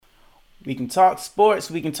We can talk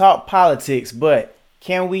sports, we can talk politics, but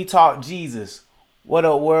can we talk Jesus? What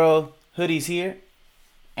up, world? Hoodie's here,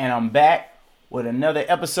 and I'm back with another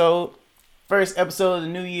episode. First episode of the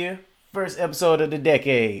new year, first episode of the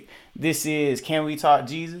decade. This is Can We Talk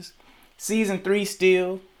Jesus? Season 3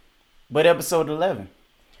 still, but episode 11.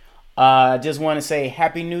 Just want to say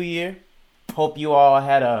Happy New Year. Hope you all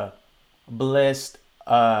had a blessed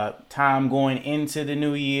time going into the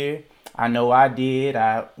new year. I know I did.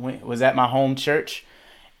 Was at my home church,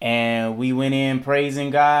 and we went in praising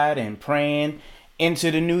God and praying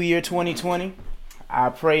into the new year 2020. I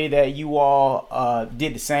pray that you all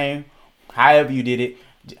did the same. However you did it,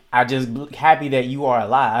 I just happy that you are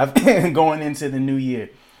alive going into the new year.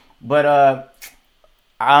 But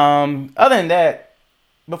other than that,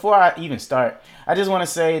 before I even start, I just want to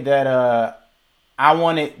say that I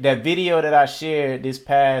wanted that video that I shared this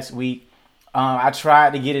past week. I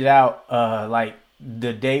tried to get it out like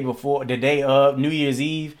the day of New Year's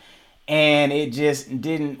Eve, and it just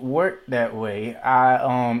didn't work that way.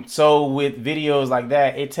 So with videos like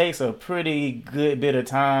that, it takes a pretty good bit of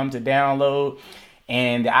time to download,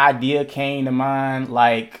 and the idea came to mind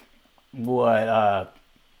like 5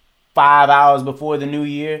 hours before the new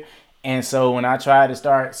year. And so when I tried to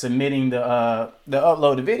start submitting the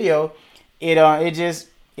upload the video,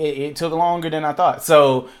 it took longer than I thought.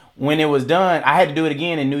 So when it was done, I had to do it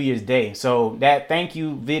again in New Year's Day. So that thank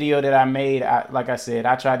you video that I made, like I said,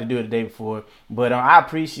 I tried to do it the day before. But I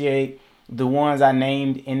appreciate the ones I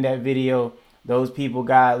named in that video. Those people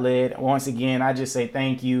God led. Once again, I just say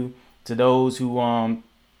thank you to those who are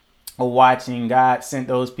watching. God sent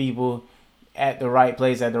those people at the right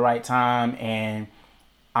place at the right time, and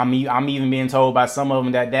I'm even being told by some of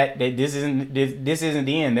them that this isn't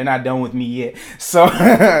the end. They're not done with me yet. So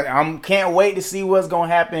I can't wait to see what's gonna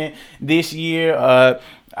happen this year. I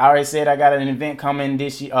already said I got an event coming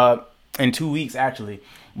this year, in 2 weeks actually.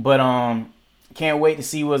 But can't wait to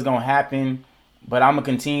see what's gonna happen. But I'm gonna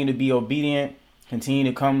continue to be obedient, continue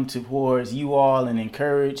to come towards you all and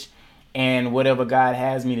encourage, and whatever God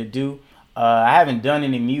has me to do. I haven't done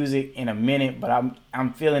any music in a minute, but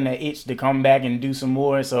I'm feeling that itch to come back and do some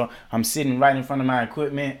more. So I'm sitting right in front of my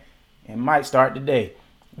equipment and might start today.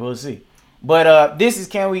 We'll see. But this is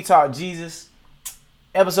Can We Talk Jesus,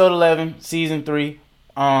 episode 11, season 3.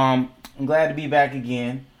 I'm glad to be back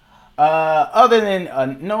again. Other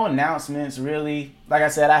than no announcements, really. Like I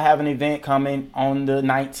said, I have an event coming on the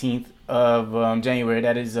 19th of January.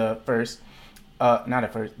 That is that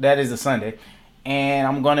is a Sunday. And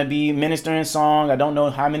I'm going to be ministering song. I don't know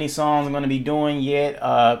how many songs I'm going to be doing yet.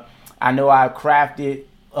 I know I crafted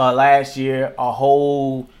last year a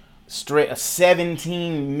whole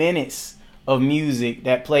 17 minutes of music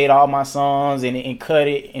that played all my songs and cut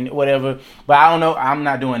it and whatever. But I don't know. I'm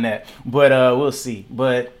not doing that. But we'll see.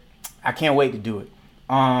 But I can't wait to do it.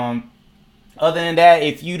 Other than that,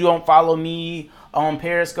 if you don't follow me on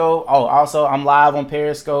Periscope. Oh, also, I'm live on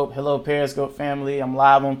Periscope. Hello, Periscope family. I'm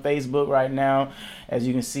live on Facebook right now, as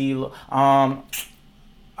you can see.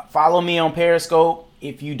 Follow me on Periscope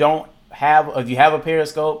if you have a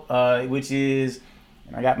Periscope, which is,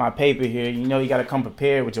 and I got my paper here. You know, you got to come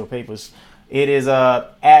prepared with your papers. It is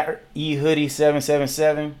at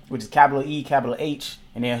ehoodie777, which is capital E, capital H,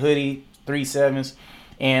 and then hoodie 3 7s.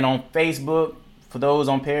 And on Facebook, for those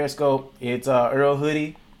on Periscope, it's Earl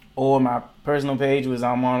Hoodie, or my personal page, which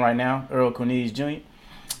I'm on right now, Earl Cornelius Jr.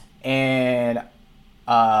 And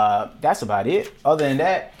that's about it. Other than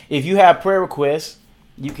that, if you have prayer requests,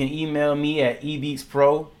 you can email me at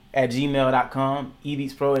ebeatspro@gmail.com.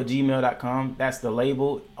 ebeatspro@gmail.com. That's the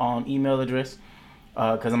label on email address.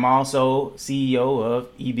 Because I'm also CEO of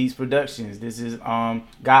eBeats Productions. This is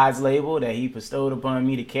God's label that he bestowed upon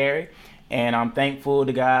me to carry. And I'm thankful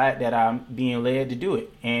to God that I'm being led to do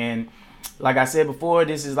it. And like I said before,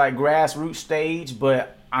 this is like grassroots stage,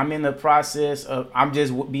 but I'm in the process of, I'm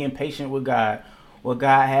just being patient with God, what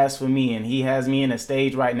God has for me. And he has me in a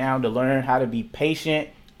stage right now to learn how to be patient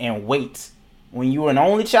and wait. When you are an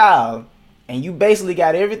only child and you basically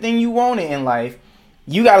got everything you wanted in life,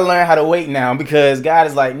 you got to learn how to wait now, because God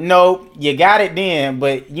is like, nope, you got it then,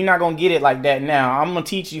 but you're not going to get it like that now. I'm going to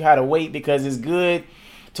teach you how to wait, because it's good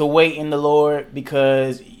to wait in the Lord,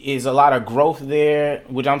 because it's a lot of growth there,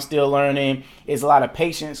 which I'm still learning. It's a lot of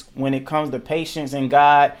patience. When it comes to patience in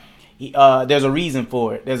God, there's a reason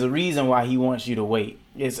for it. There's a reason why he wants you to wait.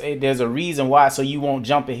 There's a reason why, so you won't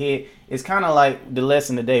jump ahead. It's kind of like the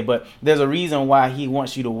lesson today, but there's a reason why he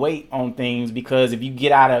wants you to wait on things, because if you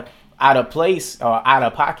get out of place, or out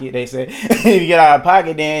of pocket, they say, if you get out of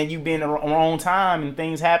pocket, then you've been in the wrong time and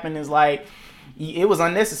things happen. It's like, it was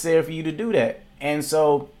unnecessary for you to do that. And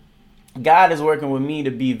so God is working with me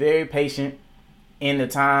to be very patient in the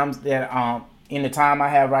time I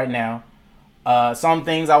have right now. Some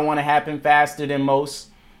things I want to happen faster than most,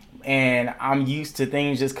 and I'm used to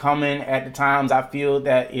things just coming at the times I feel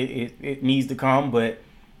that it needs to come, but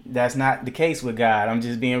that's not the case with God. I'm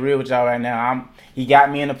just being real with y'all right now. He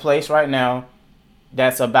got me in a place right now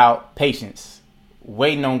that's about patience,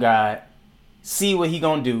 waiting on God, see what he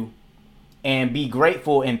gonna do, and be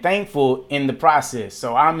grateful and thankful in the process.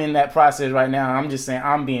 So I'm in that process right now. I'm just saying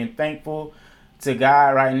I'm being thankful to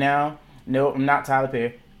God right now. No, I'm not Tyler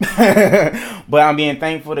Perry. But I'm being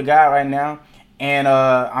thankful to God right now. And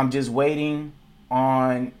I'm just waiting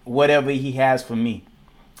on whatever he has for me.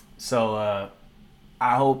 So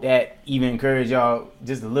I hope that even encourage y'all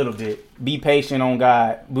just a little bit. Be patient on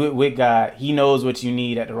God, with God. He knows what you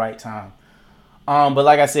need at the right time. But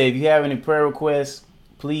like I said, if you have any prayer requests,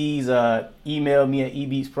 please email me at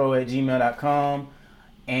ebeatspro@gmail.com.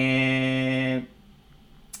 And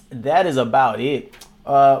that is about it.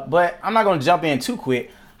 But I'm not going to jump in too quick.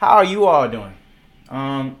 How are you all doing?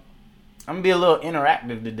 I'm going to be a little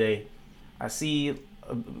interactive today. I see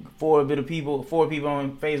four people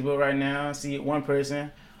on Facebook right now. I see one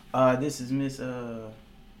person. This is Miss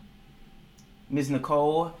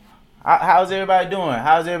Nicole. How's everybody doing?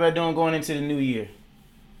 How's everybody doing going into the new year?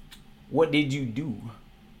 What did you do?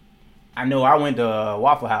 I know I went to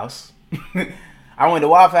Waffle House. I went to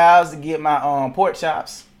Waffle House to get my pork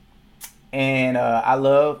chops. And I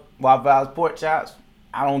love Waffle House pork chops.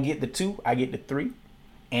 I don't get the 2, I get the 3.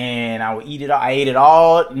 And I would eat it all. I ate it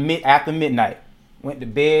all after midnight. Went to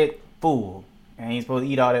bed full. And you ain't supposed to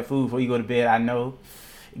eat all that food before you go to bed. I know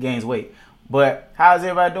it gains weight. But how's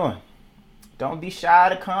everybody doing? Don't be shy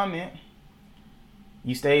to comment.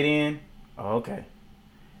 You stayed in? Oh, okay.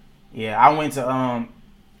 Yeah, I went to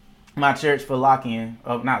my church for lock-in.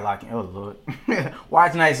 Oh, not lock-in. Oh, Lord.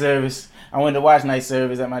 Watch night service. I went to watch night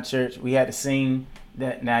service at my church. We had to sing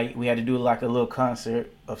that night. We had to do like a little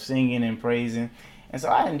concert of singing and praising. And so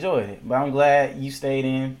I enjoyed it. But I'm glad you stayed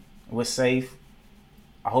in, was safe.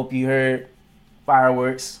 I hope you heard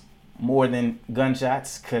fireworks more than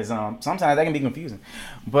gunshots, because sometimes that can be confusing.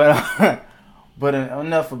 But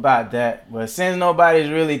enough about that. But since nobody's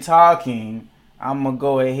really talking, I'm going to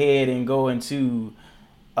go ahead and go into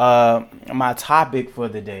my topic for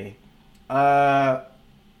the day.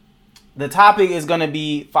 The topic is going to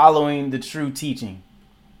be following the true teaching.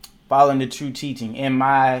 Following the true teaching. In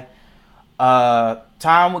my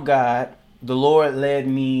time with God, the Lord led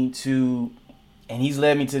me to, and he's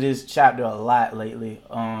led me to this chapter a lot lately.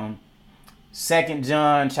 2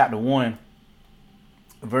 John chapter 1,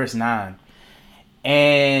 verse 9.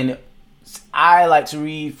 And I like to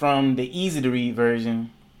read from the easy to read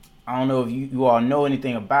version. I don't know if you all know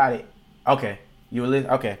anything about it. Okay. You were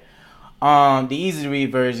listening? Okay. The easy to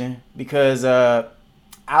read version, because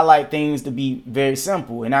I like things to be very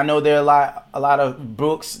simple. And I know there are a lot of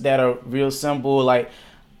books that are real simple. Like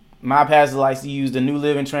my pastor likes to use the New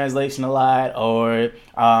Living Translation a lot, or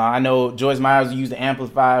I know Joyce Myers used the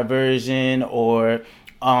Amplified version, or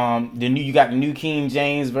you got the New King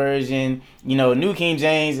James version. You know, New King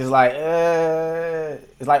James is like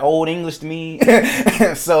it's like old English to me.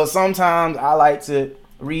 So sometimes I like to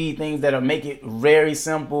read things that'll make it very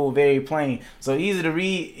simple, very plain. So easy to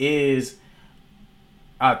read is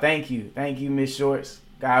thank you, Miss Shorts.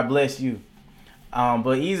 God bless you.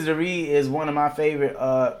 But easy to read is one of my favorite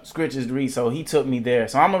scriptures to read. So he took me there.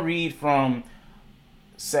 So I'm gonna read from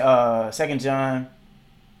 2 John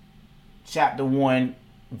chapter 1,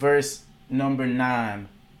 verse number 9.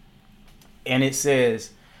 And it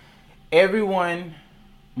says, everyone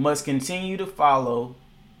must continue to follow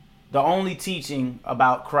the only teaching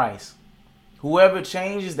about Christ. Whoever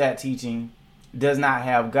changes that teaching does not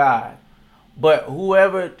have God. But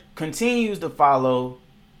whoever continues to follow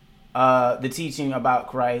the teaching about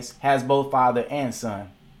Christ has both Father and Son.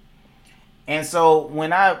 And so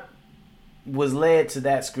when I was led to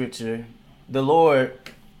that scripture, the Lord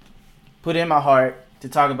put in my heart to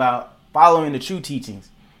talk about following the true teachings.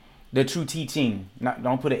 The true teaching.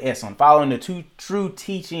 Don't put an S on. Following the true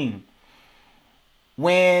teaching.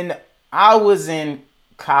 When I was in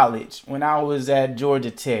college, when I was at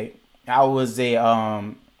Georgia Tech, I was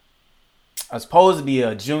supposed to be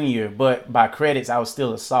a junior, but by credits, I was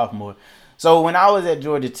still a sophomore. So when I was at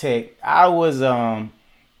Georgia Tech, I was,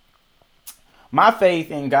 my faith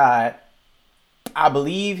in God, I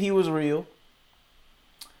believe he was real.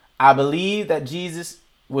 I believe that Jesus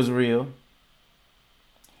was real.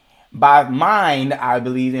 By mind, I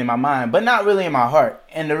believe in my mind, but not really in my heart.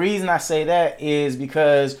 And the reason I say that is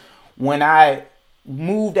because when I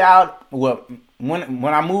moved out, well,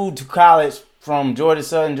 when I moved to college from Georgia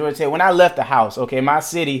Southern, Georgia Tech, when I left the house, okay, my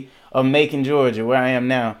city of Macon, Georgia, where I am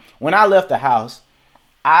now, when I left the house,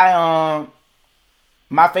 I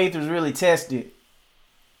my faith was really tested.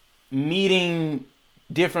 Meeting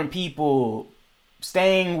different people,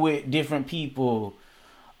 staying with different people,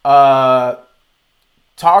 talking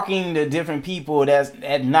to different people that's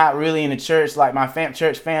not really in the church, like my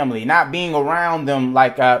church family, not being around them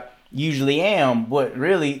like I usually am, but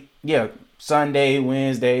really, yeah, Sunday,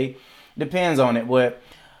 Wednesday, depends on it. But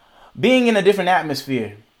being in a different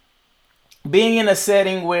atmosphere, being in a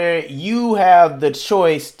setting where you have the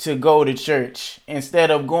choice to go to church instead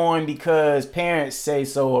of going because parents say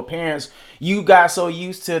so, or parents, you got so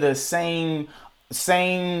used to the same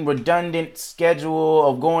redundant schedule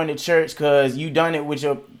of going to church because you done it with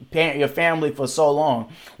your parent, your family for so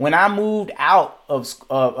long. When I moved out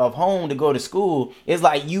of home to go to school, it's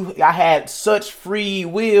like I had such free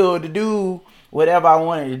will to do whatever I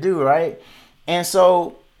wanted to do, right? And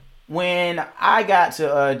so when I got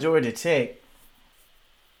to Georgia Tech,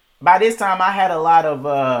 by this time I had a lot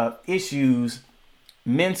of issues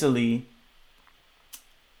mentally,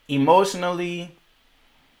 emotionally,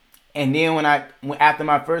 and then after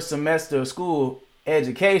my first semester of school,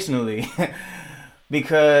 educationally,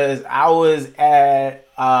 because I was at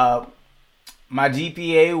my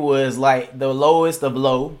GPA was like the lowest of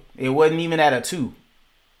low. It wasn't even at a 2.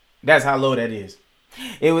 That's how low that is.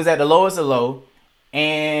 It was at the lowest of low,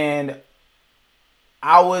 and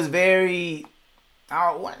I was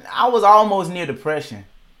almost near depression.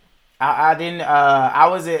 I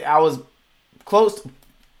was close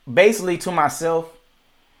basically to myself.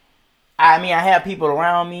 I mean, I had people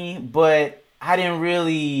around me, but I didn't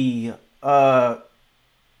really want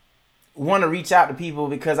to reach out to people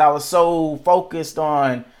because I was so focused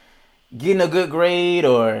on getting a good grade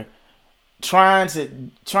or trying to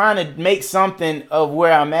make something of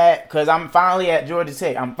where I'm at, because I'm finally at Georgia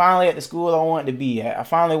Tech. I'm finally at the school I wanted to be at. I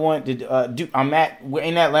finally wanted to we're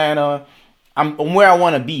in Atlanta. I'm where I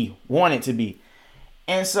want it to be.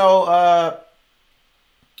 And so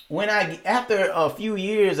after a few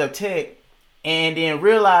years of tech, and then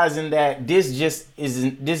realizing that this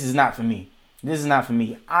is not for me. This is not for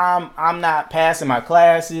me. I'm not passing my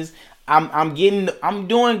classes. I'm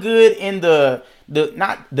doing good in the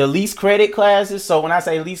not the least credit classes. So when I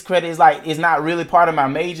say least credit, it's not really part of my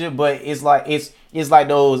major, but it's like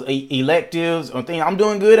those electives or things. I'm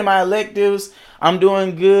doing good in my electives. I'm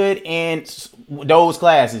doing good in those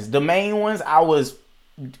classes. The main ones, I was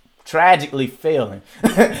tragically failing.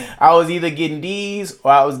 I was either getting D's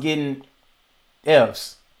or I was getting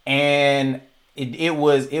F's, and it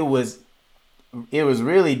was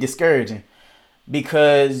really discouraging,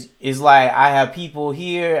 because it's like I have people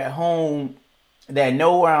here at home that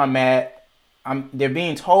know where I'm at. They're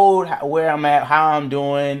being told where I'm at, how I'm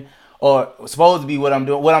doing, or supposed to be what I'm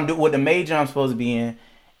doing, what the major I'm supposed to be in.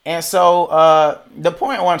 And so the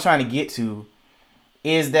point what I'm trying to get to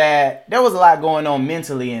is that there was a lot going on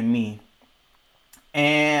mentally in me.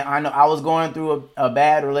 And I know I was going through a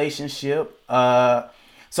bad relationship.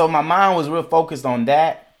 So my mind was real focused on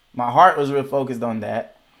that. My heart was real focused on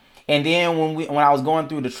that. And then when I was going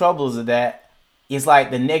through the troubles of that, it's like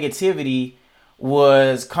the negativity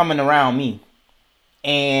was coming around me.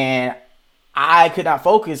 And I could not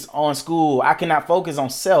focus on school. I could not focus on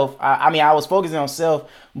self. I mean, I was focusing on self,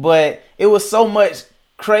 but it was so much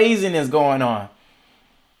craziness going on.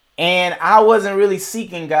 And I wasn't really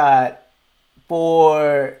seeking God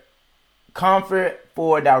for comfort,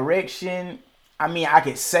 for direction. I mean, I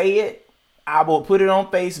could say it. I will put it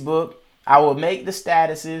on Facebook. I will make the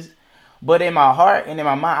statuses. But in my heart and in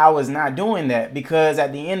my mind, I was not doing that, because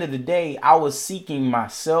at the end of the day, I was seeking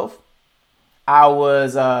myself. I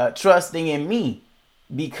was trusting in me,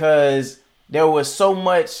 because there was so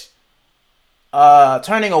much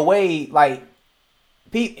turning away. Like,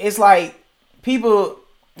 it's like people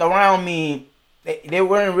around me, they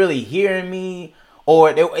weren't really hearing me,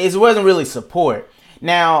 or it wasn't really support.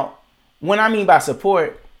 Now, what I mean by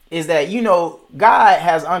support is that, God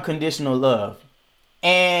has unconditional love,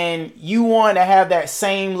 and you want to have that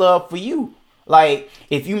same love for you. Like,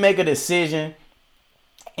 if you make a decision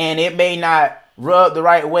and it may not rub the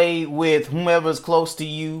right way with whomever's close to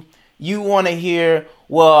you, you want to hear,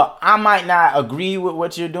 well, I might not agree with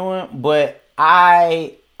what you're doing, but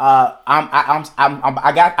I'm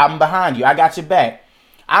behind you. I got your back.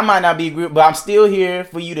 I might not be agreeable, but I'm still here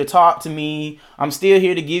for you to talk to me. I'm still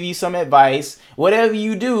here to give you some advice. Whatever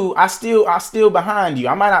you do, I still behind you.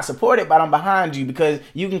 I might not support it, but I'm behind you, because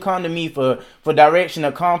you can come to me for direction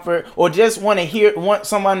or comfort, or just want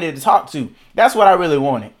somebody to talk to. That's what I really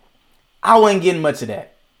wanted. I wasn't getting much of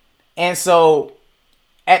that. And so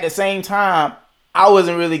at the same time, I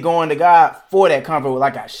wasn't really going to God for that comfort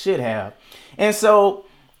like I should have. And so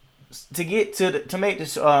to make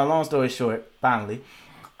this long story short, finally,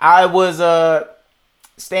 I was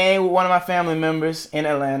staying with one of my family members in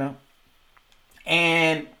Atlanta,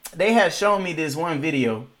 and they had shown me this one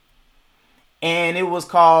video, and it was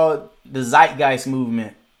called the Zeitgeist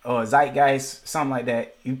Movement, or Zeitgeist, something like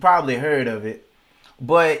that. You probably heard of it,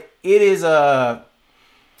 but it is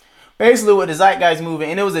basically with the Zeitgeist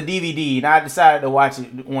Movement, and it was a DVD, and I decided to watch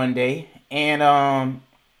it one day, and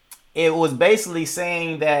it was basically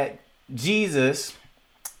saying that Jesus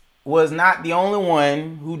was not the only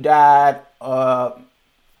one who died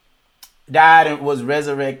and was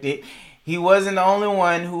resurrected. He wasn't the only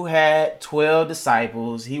one who had 12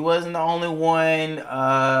 disciples. He wasn't the only one,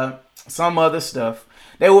 some other stuff.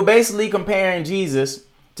 They were basically comparing Jesus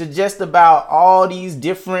to just about all these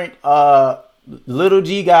different little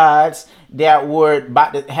G gods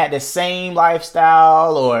that had the same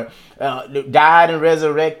lifestyle or died and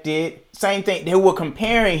resurrected. Same thing. They were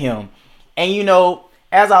comparing him. And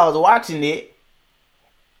as I was watching it,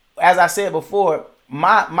 as I said before,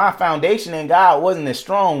 my foundation in God wasn't as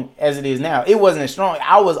strong as it is now. It wasn't as strong.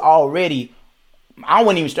 I wasn't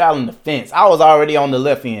even straddling the fence. I was already on the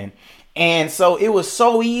left end. And so it was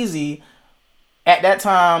so easy at that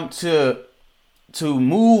time to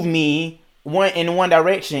move me in one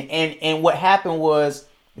direction. And what happened was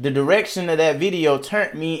the direction of that video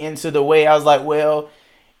turned me into the way I was like, well,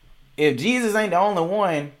 if Jesus ain't the only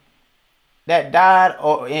one that died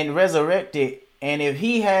and resurrected, and if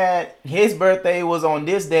he had his birthday was on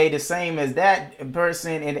this day, the same as that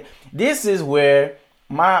person, and this is where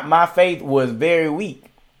my faith was very weak,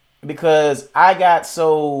 because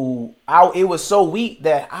it was so weak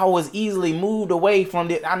that I was easily moved away from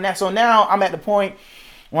it. So now I'm at the point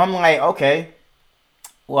where I'm like, okay,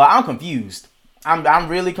 well, I'm confused. I'm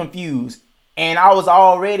really confused, and I was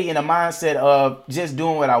already in a mindset of just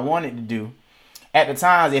doing what I wanted to do. At the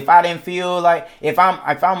times, if I didn't feel like, if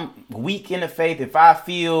I'm weak in the faith, if I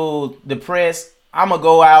feel depressed, I'm gonna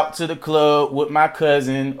go out to the club with my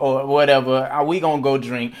cousin or whatever. We gonna go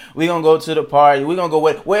drink. We gonna go to the party. We gonna go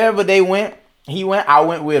wherever they went. I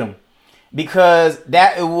went with him, because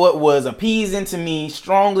that is what was appeasing to me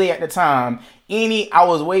strongly at the time. I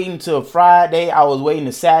was waiting till Friday. I was waiting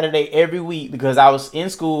to Saturday every week, because I was in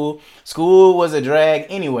school. School was a drag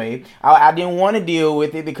anyway. I didn't want to deal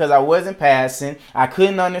with it because I wasn't passing. I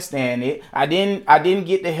couldn't understand it. I didn't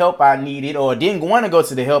get the help I needed, or didn't want to go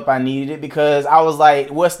to the help I needed, because I was like,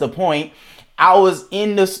 what's the point? I was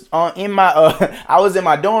in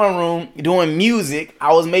my dorm room doing music.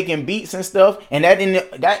 I was making beats and stuff, and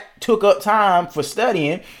that took up time for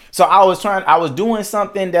studying. So I was doing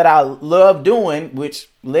something that I loved doing, which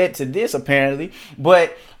led to this apparently.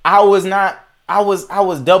 But I was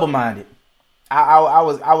double-minded. I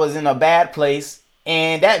was in a bad place,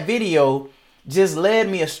 and that video just led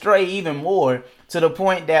me astray even more, to the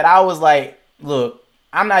point that I was like, look,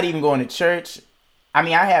 I'm not even going to church. I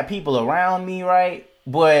mean, I had people around me, right?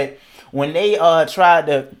 But when they tried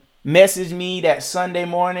to message me that Sunday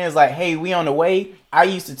morning, it's like, hey, we on the way, I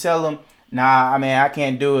used to tell them, nah, I mean, I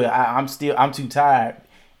can't do it. I'm too tired.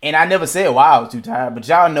 And I never said why I was too tired, but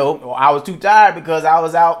y'all know I was too tired because I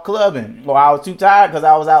was out clubbing, or I was too tired because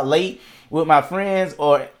I was out late with my friends,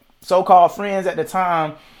 or so-called friends at the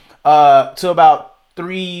time, to about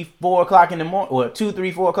 3, 4 o'clock in the morning, or 2,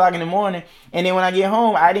 3, 4 o'clock in the morning. And then when I get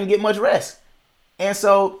home, I didn't get much rest. And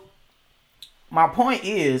so my point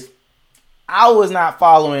is, I was not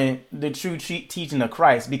following the true teaching of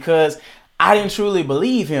Christ, because I didn't truly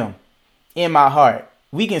believe him in my heart.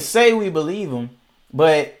 We can say we believe him,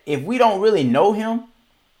 but if we don't really know him,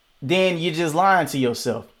 then you're just lying to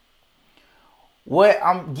yourself. What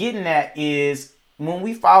I'm getting at is, when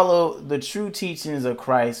we follow the true teachings of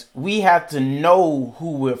Christ, we have to know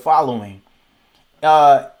who we're following.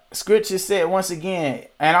 Scripture said once again,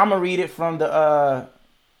 and I'm gonna read it from the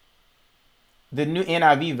new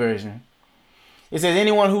NIV version. It says,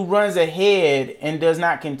 anyone who runs ahead and does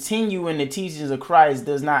not continue in the teachings of Christ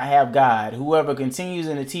does not have God. Whoever continues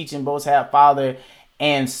in the teaching both have Father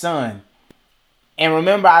and Son. And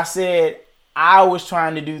remember, I said I was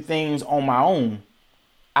trying to do things on my own.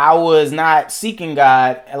 I was not seeking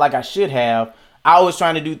God like I should have. I was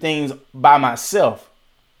trying to do things by myself.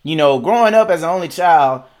 Growing up as an only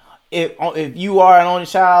child, if you are an only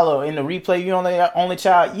child, or in the replay you're only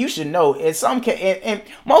child, you should know in some case, and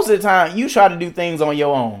most of the time you try to do things on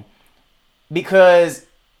your own because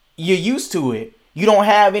you're used to it. You don't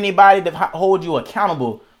have anybody to hold you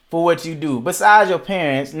accountable for what you do. Besides your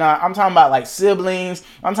parents, nah, I'm talking about like siblings.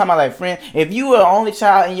 I'm talking about like friends. If you are the only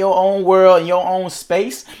child in your own world, in your own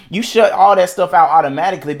space, you shut all that stuff out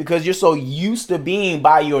automatically because you're so used to being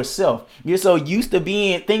by yourself. You're so used to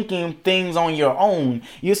thinking things on your own.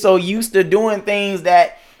 You're so used to doing things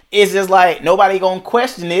that it's just like nobody gonna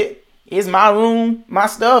question it. It's my room, my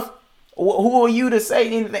stuff. Who are you to say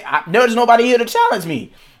anything? There's nobody here to challenge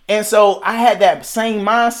me. And so I had that same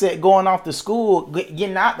mindset going off to school,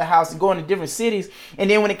 getting out the house and going to different cities. And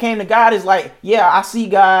then when it came to God, it's like, yeah, I see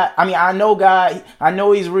God. I mean, I know God. I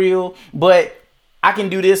know he's real, but I can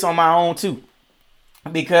do this on my own too.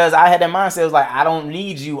 Because I had that mindset. It was like, I don't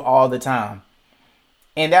need you all the time.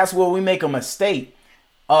 And that's where we make a mistake.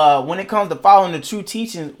 When it comes to following the true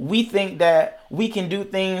teachings, we think that we can do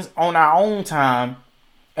things on our own time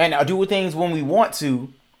and do things when we want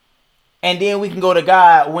to. And then we can go to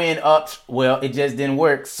God when, well, it just didn't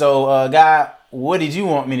work. So, God, what did you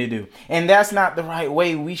want me to do? And that's not the right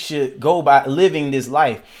way we should go by living this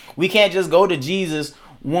life. We can't just go to Jesus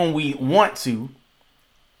when we want to,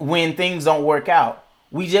 when things don't work out.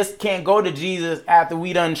 We just can't go to Jesus after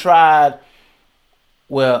we done tried.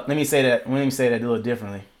 Well, let me say that a little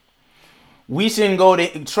differently. We shouldn't go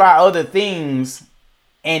to try other things.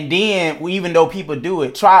 And then, even though people do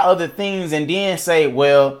it, try other things and then say,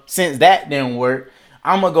 well, since that didn't work,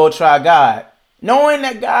 I'm going to go try God. Knowing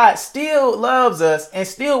that God still loves us and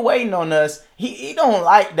still waiting on us. He don't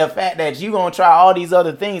like the fact that you're going to try all these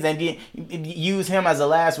other things and use him as a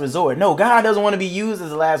last resort. No, God doesn't want to be used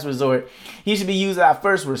as a last resort. He should be used as our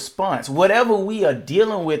first response. Whatever we are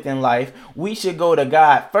dealing with in life, we should go to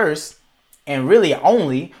God first. And really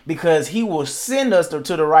only because he will send us to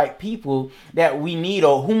the right people that we need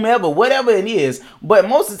or whomever, whatever it is. But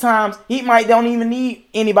most of the times he might don't even need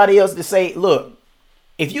anybody else to say, look,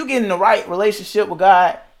 if you get in the right relationship with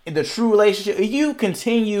God, in the true relationship, if you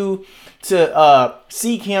continue to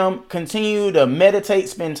seek him, continue to meditate,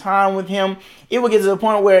 spend time with him, it will get to the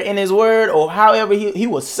point where in his word or however he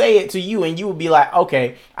will say it to you and you will be like,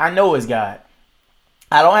 okay, I know it's God.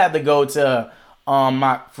 I don't have to go to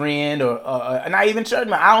my friend or not even church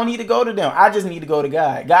man. I don't need to go to them. I just need to go to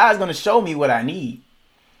God. God's going to show me what I need.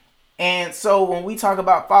 And so when we talk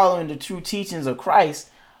about following the true teachings of Christ,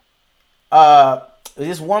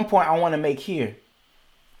 there's one point I want to make here.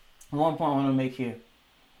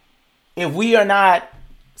 If we are not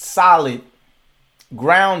solid,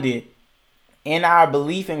 grounded in our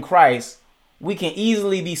belief in Christ, we can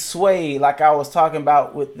easily be swayed, like I was talking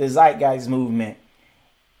about with the Zeitgeist movement.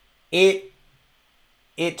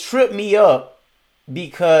 It tripped me up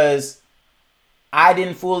because I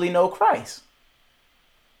didn't fully know Christ.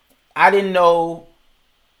 I didn't know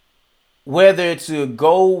whether to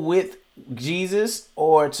go with Jesus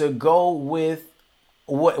or to go with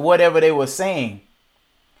whatever they were saying.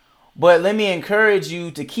 But let me encourage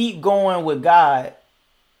you to keep going with God,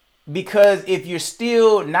 because if you're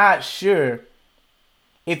still not sure,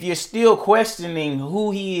 if you're still questioning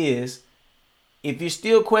who he is, if you're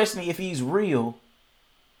still questioning if he's real,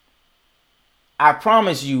 I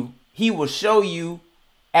promise you, he will show you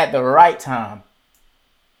at the right time.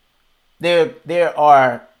 There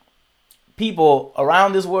are people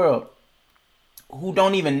around this world who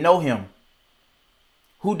don't even know him,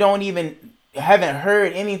 who haven't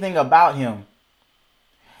heard anything about him.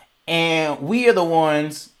 And we are the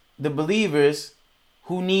ones, the believers,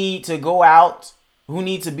 who need to go out, who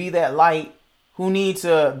need to be that light, who need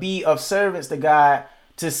to be of servants to God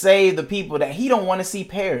to save the people that he don't want to see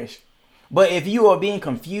perish. But if you are being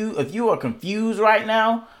confused, if you are confused right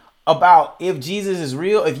now about if Jesus is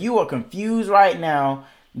real, if you are confused right now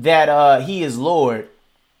that he is Lord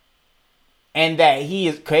and that he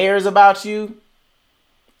cares about you,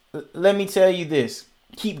 let me tell you this.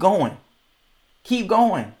 Keep going. Keep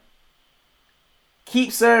going.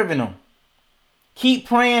 Keep serving him. Keep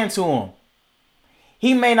praying to him.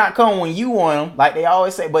 He may not come when you want him, like they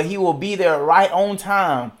always say, but he will be there right on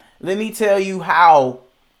time. Let me tell you how.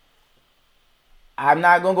 I'm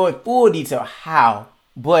not going to go in full detail how,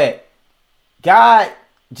 but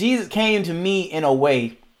Jesus came to me in a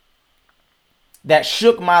way that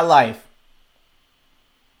shook my life.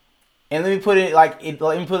 And let me put it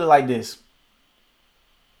like this.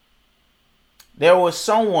 There was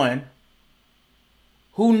someone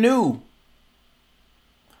who knew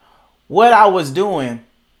what I was doing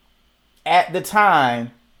at the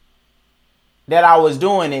time that I was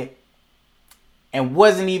doing it and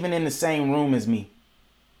wasn't even in the same room as me.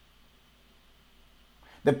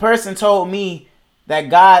 The person told me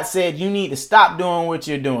that God said you need to stop doing what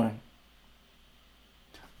you're doing.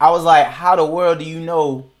 I was like, how the world do you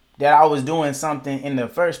know that I was doing something in the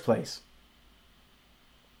first place?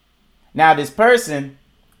 Now, this person,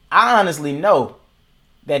 I honestly know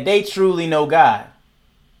that they truly know God.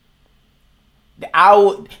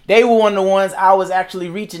 They were one of the ones I was actually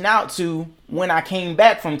reaching out to when I came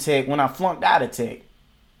back from tech, when I flunked out of tech.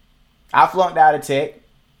 I flunked out of tech.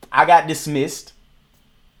 I got dismissed.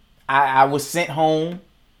 I was sent home.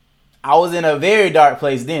 I was in a very dark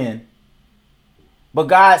place then. But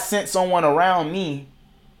God sent someone around me.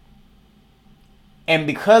 And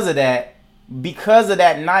because of that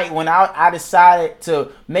night when I decided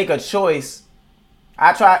to make a choice,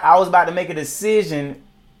 I was about to make a decision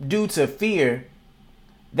due to fear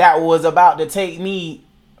that was about to take me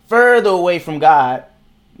further away from God.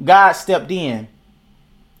 God stepped in.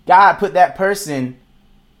 God put that person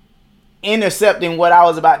intercepting what I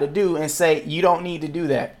was about to do and say, you don't need to do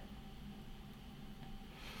that.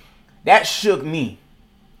 That shook me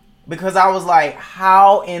because I was like,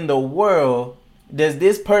 how in the world does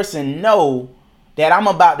this person know that I'm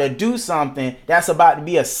about to do something that's about to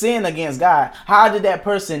be a sin against God? How did that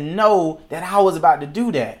person know that I was about to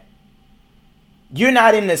do that? You're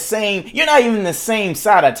not even in the same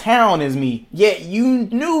side of town as me. Yet you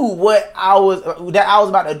knew that I was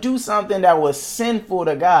about to do something that was sinful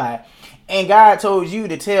to God. And God told you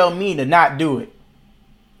to tell me to not do it.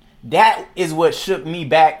 That is what shook me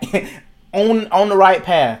back on the right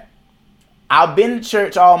path. I've been to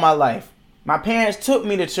church all my life. My parents took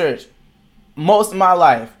me to church most of my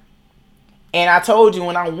life. And I told you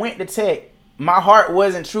when I went to tech, my heart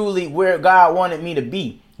wasn't truly where God wanted me to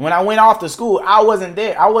be. When I went off to school, I wasn't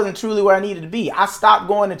there. I wasn't truly where I needed to be. I stopped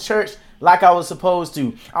going to church like I was supposed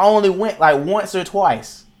to. I only went like once or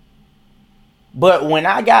twice. But when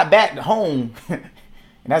I got back home, and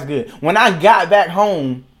that's good. When I got back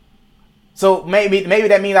home, so maybe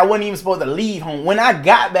that means I wasn't even supposed to leave home. When I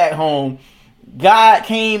got back home, God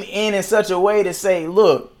came in such a way to say,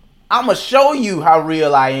 look, I'm going to show you how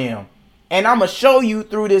real I am. And I'm going to show you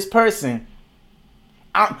through this person.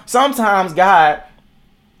 Sometimes God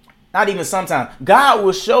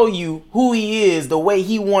will show you who he is the way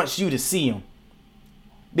he wants you to see him.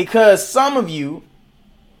 Because some of you,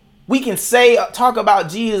 we can talk about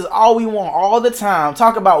Jesus all we want all the time.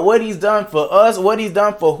 Talk about what he's done for us, what he's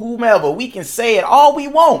done for whomever. We can say it all we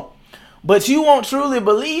want. But you won't truly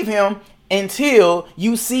believe him until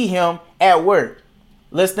you see him at work.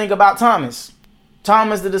 Let's think about Thomas.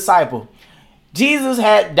 Thomas the disciple. Jesus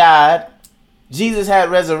had died. Jesus had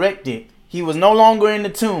resurrected. He was no longer in the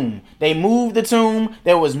tomb. They moved the tomb.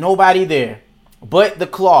 There was nobody there but the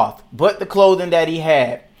cloth, but the clothing that he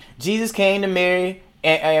had. Jesus came to Mary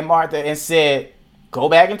and Martha and said, go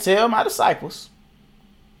back and tell my disciples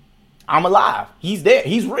I'm alive. He's there.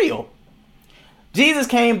 He's real. Jesus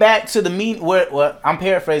came back to the meeting where, I'm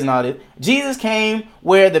paraphrasing all this. Jesus came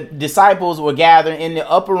where the disciples were gathered in the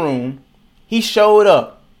upper room. He showed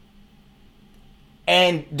up.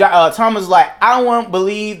 And Thomas was like, I won't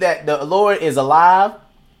believe that the Lord is alive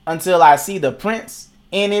until I see the prints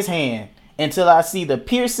in his hand, until I see the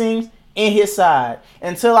piercings in his side.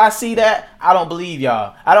 Until I see that, I don't believe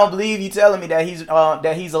y'all. I don't believe you telling me that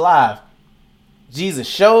he's alive. Jesus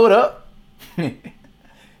showed up,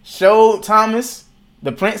 showed Thomas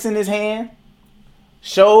the prints in his hand,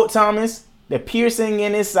 showed Thomas the piercing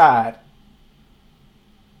in his side.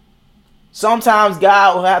 Sometimes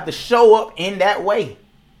God will have to show up in that way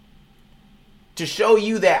to show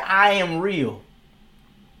you that I am real.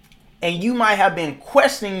 And you might have been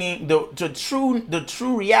questioning the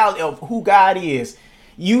true reality of who God is.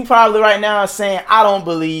 You probably right now are saying, I don't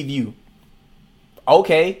believe you.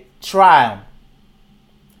 Okay, try him.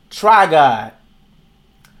 Try God.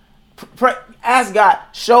 Ask God,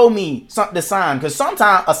 show me the sign. Because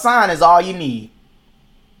sometimes a sign is all you need.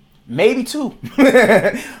 Maybe two.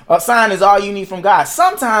 A sign is all you need from God.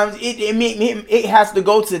 Sometimes it has to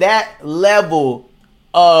go to that level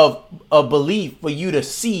of belief for you to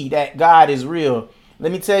see that God is real.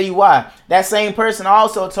 Let me tell you why. That same person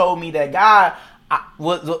also told me that God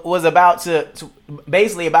was about to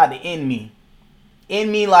basically about to end me. End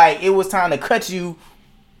me like it was time to cut you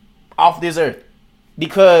off this earth.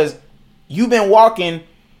 Because you've been walking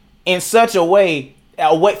in such a way,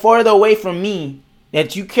 further away from me,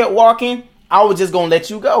 that you kept walking, I was just going to let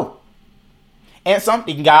you go. And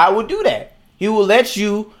God will do that. He will let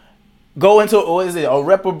you go into, a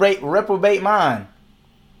reprobate mind.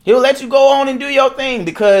 He'll let you go on and do your thing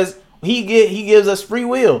because he gives us free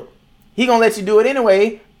will. He going to let you do it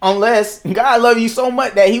anyway, unless God loves you so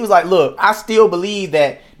much that he was like, look, I still believe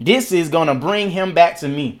that this is going to bring him back to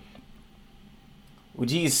me.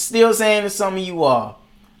 Which he's still saying to some of you all,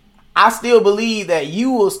 I still believe that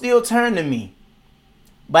you will still turn to me.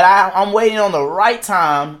 But I'm waiting on the right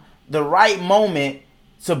time, the right moment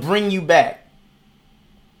to bring you back.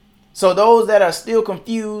 So those that are still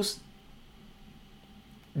confused,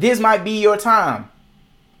 this might be your time.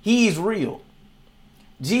 He's real.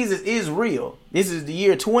 Jesus is real. This is the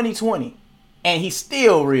year 2020, and he's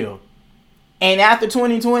still real. And after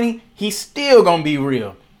 2020, he's still going to be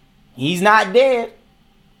real. He's not dead.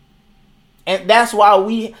 And that's why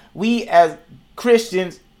we as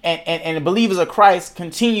Christians and believers of Christ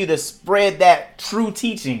continue to spread that true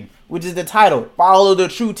teaching, which is the title, Follow the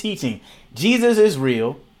True Teaching. Jesus is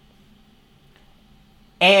real.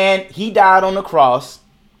 And he died on the cross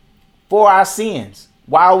for our sins.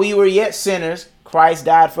 While we were yet sinners, Christ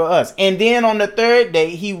died for us. And then on the third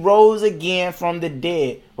day, he rose again from the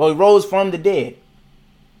dead. Well, he rose from the dead.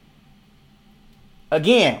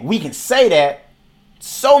 Again, we can say that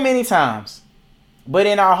so many times, but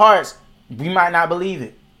in our hearts, we might not believe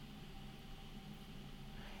it.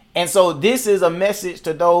 And so this is a message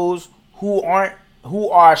to those who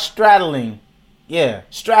are straddling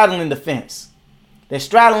the fence. They're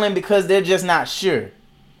straddling because they're just not sure.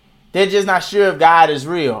 They're just not sure if God is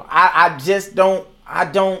real. I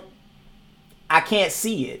can't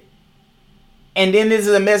see it. And then this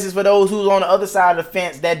is a message for those who's on the other side of the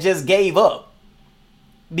fence that just gave up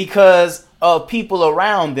because of people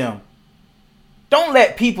around them. Don't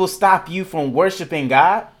let people stop you from worshiping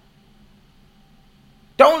God.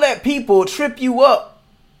 Don't let people trip you up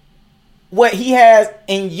what he has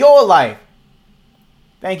in your life.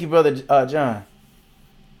 Thank you, Brother John.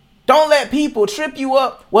 Don't let people trip you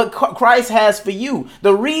up what Christ has for you.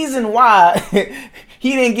 The reason why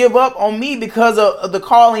he didn't give up on me because of the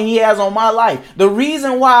calling he has on my life. The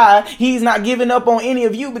reason why he's not giving up on any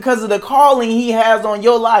of you because of the calling he has on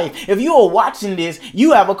your life. If you are watching this,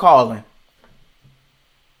 you have a calling.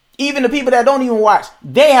 Even the people that don't even watch,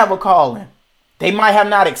 they have a calling. They might have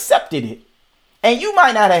not accepted it. And you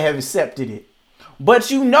might not have accepted it. But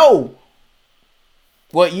you know.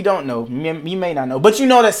 Well, you don't know. You may not know. But you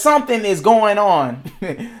know that something is going on.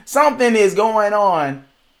 Something is going on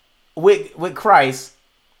with Christ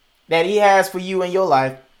that he has for you in your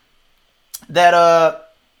life. That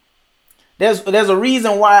there's a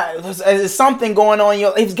reason why there's something going on in your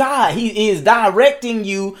life. It's God. He is directing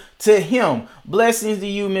you to him. Blessings to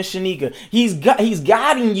you, Miss Shanika. He's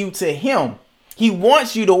guiding you to him. He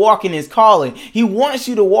wants you to walk in his calling. He wants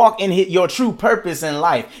you to walk in your true purpose in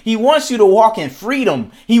life. He wants you to walk in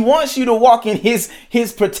freedom. He wants you to walk in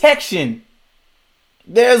his protection.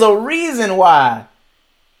 There's a reason why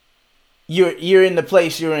you're in the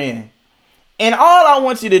place you're in. And all I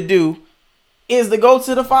want you to do is to go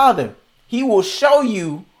to the Father. He will show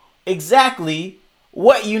you exactly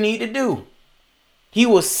what you need to do. He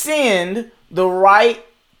will send the right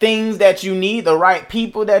things that you need, the right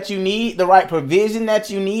people that you need, the right provision that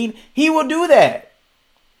you need. He will do that.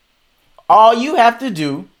 All you have to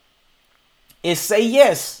do is say,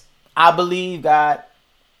 yes, I believe, God.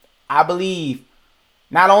 I believe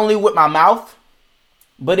not only with my mouth,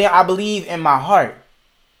 but I believe in my heart.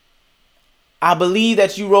 I believe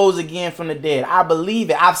that you rose again from the dead. I believe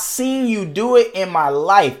it. I've seen you do it in my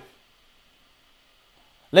life.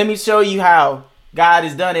 Let me show you how God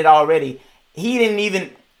has done it already. He didn't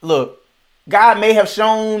even look. God may have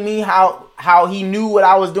shown me how he knew what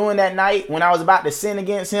I was doing that night when I was about to sin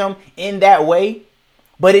against him in that way.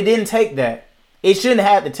 But it didn't take that. It shouldn't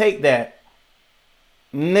have to take that.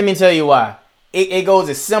 Let me tell you why. It goes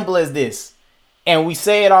as simple as this. And we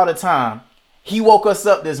say it all the time. He woke us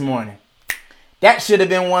up this morning. That should have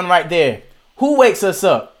been one right there. Who wakes us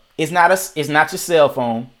up? It's not your cell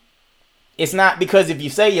phone. It's not, because if you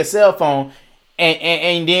say your cell phone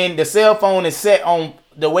and then the cell phone is set on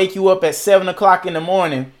to wake you up at 7 o'clock in the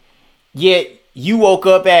morning, yet you woke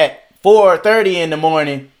up at 4:30 in the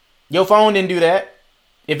morning, your phone didn't do that.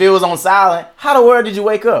 If it was on silent, how the world did you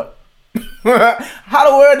wake up? How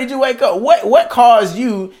the world did you wake up? What caused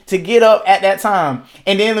you to get up at that time?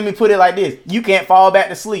 And then let me put it like this. You can't fall back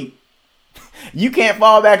to sleep. You can't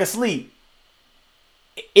fall back asleep.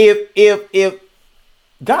 If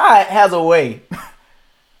God has a way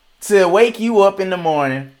to wake you up in the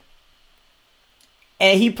morning,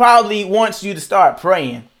 and he probably wants you to start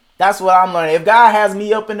praying. That's what I'm learning. If God has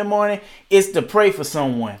me up in the morning, it's to pray for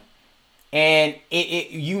someone. And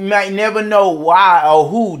you might never know why or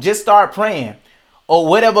who. Just start praying or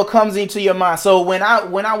whatever comes into your mind. So when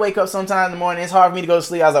I wake up sometime in the morning, it's hard for me to go to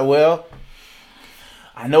sleep. I was like, well,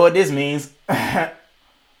 I know what this means.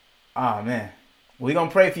 Oh, man. We're going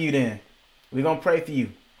to pray for you then. We're going to pray for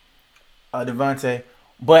you, Devontae.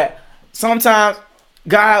 But sometimes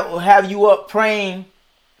God will have you up praying,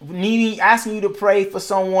 asking you to pray for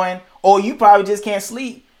someone, or you probably just can't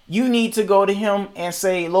sleep. You need to go to him and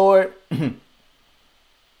say, Lord,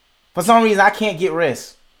 For some reason, I can't get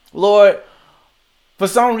rest. Lord, for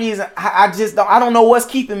some reason, I don't know what's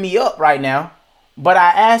keeping me up right now. But I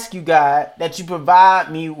ask you, God, that you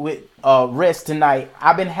provide me with rest tonight.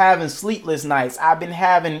 I've been having sleepless nights. I've been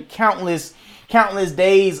having countless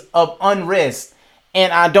days of unrest.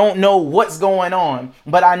 And I don't know what's going on.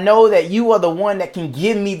 But I know that you are the one that can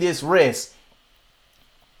give me this rest.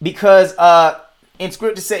 Because in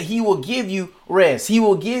scripture said he will give you rest. He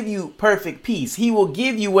will give you perfect peace. He will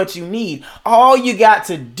give you what you need. All you got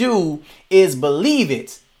to do is believe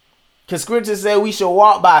it. Because scripture said we shall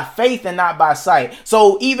walk by faith and not by sight.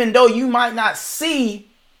 So even though you might not see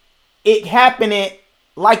it happening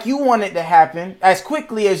like you want it to happen, as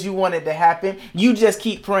quickly as you want it to happen, you just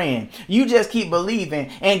keep praying. You just keep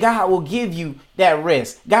believing, and God will give you that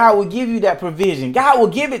rest. God will give you that provision. God will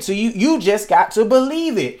give it to you. You just got to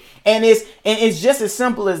believe it. And it's just as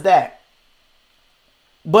simple as that.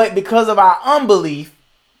 But because of our unbelief,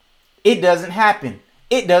 it doesn't happen.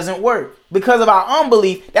 It doesn't work. Because of our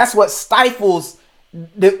unbelief, that's what stifles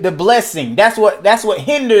the blessing. That's what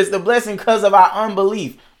hinders the blessing, because of our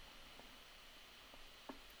unbelief.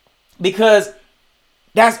 Because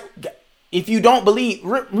if you don't believe,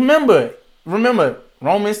 remember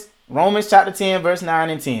Romans chapter 10, verse 9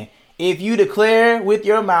 and 10. If you declare with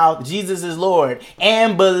your mouth Jesus is Lord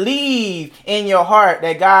and believe in your heart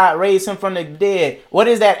that God raised him from the dead. What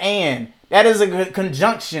is that and? That is a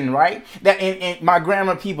conjunction, right? That in my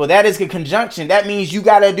grammar people, that is a conjunction. That means you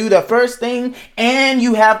got to do the first thing and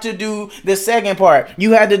you have to do the second part.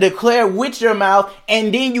 You have to declare with your mouth,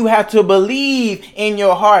 and then you have to believe in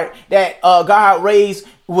your heart that God raised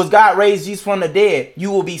Jesus from the dead. You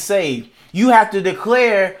will be saved. You have to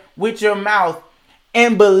declare with your mouth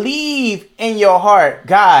and believe in your heart,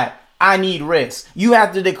 God, I need rest. You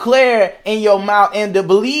have to declare in your mouth and to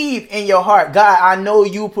believe in your heart, God, I know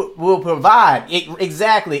you will provide.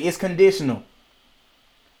 Exactly. It's conditional.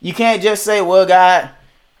 You can't just say, well, God,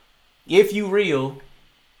 if you real,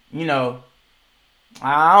 I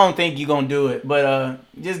don't think you're going to do it, but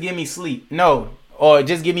just give me sleep. No. Or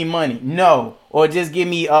just give me money. No. Or just give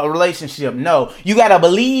me a relationship. No. You got to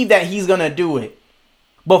believe that he's going to do it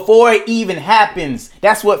before it even happens.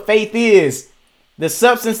 That's what faith is. The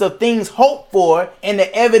substance of things hoped for and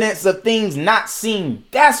the evidence of things not seen.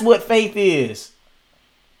 That's what faith is.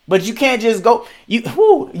 But you can't just go, you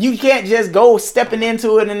can't just go stepping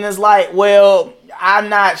into it and it's like, well, I'm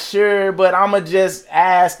not sure, but I'm going to just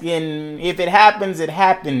ask, and if it happens, it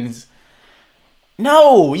happens.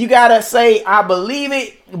 No, you got to say, I believe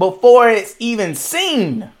it before it's even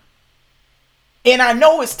seen. And I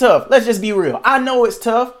know it's tough. Let's just be real. I know it's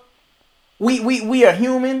tough. We are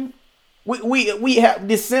human. We have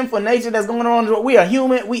this sinful nature that's going on. We are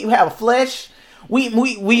human. We have flesh. We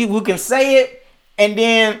can say it, and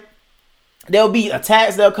then there'll be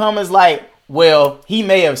attacks that'll come as like, well, he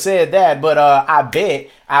may have said that, but I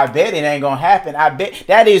bet it ain't gonna happen. I bet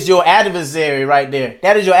that is your adversary right there.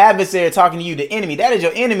 That is your adversary talking to you, the enemy. That is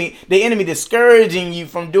your enemy, the enemy discouraging you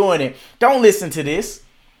from doing it. Don't listen to this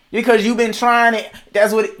because you've been trying it.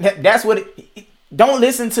 Don't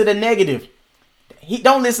listen to the negative.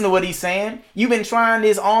 Don't listen to what he's saying. You've been trying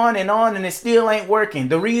this on and it still ain't working.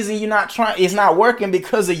 The reason you're not trying, it's not working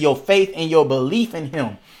because of your faith and your belief in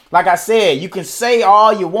him. Like I said, you can say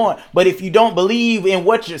all you want, but if you don't believe in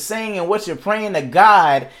what you're saying and what you're praying to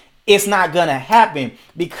God, it's not gonna happen,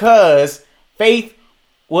 because faith,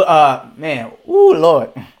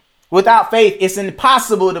 Lord. Without faith, it's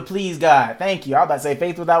impossible to please God. Thank you. I was about to say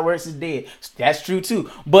faith without works is dead. That's true too.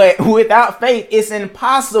 But without faith, it's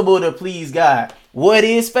impossible to please God. What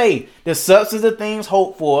is faith? The substance of things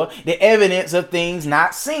hoped for, the evidence of things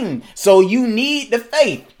not seen. So you need the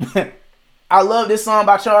faith. I love this song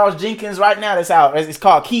by Charles Jenkins right now. That's out. It's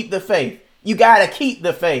called Keep the Faith. You got to keep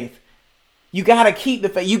the faith. You got to keep the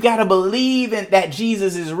faith. You got to believe in that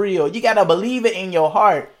Jesus is real. You got to believe it in your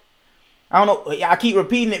heart. I don't know. I keep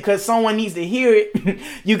repeating it because someone needs to hear it.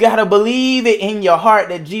 You got to believe it in your heart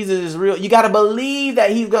that Jesus is real. You got to believe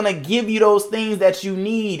that he's going to give you those things that you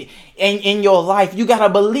need in your life. You got to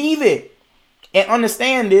believe it and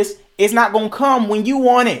understand this. It's not going to come when you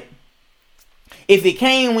want it. If it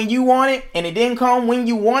came when you want it and it didn't come when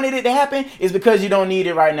you wanted it to happen, it's because you don't need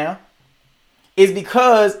it right now. It's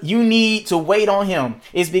because you need to wait on him.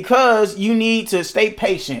 It's because you need to stay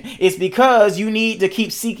patient. It's because you need to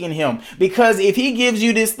keep seeking him. Because if he gives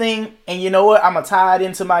you this thing, and you know what, I'm going to tie it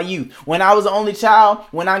into my youth. When I was the only child,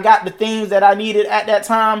 when I got the things that I needed at that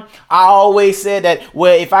time, I always said that,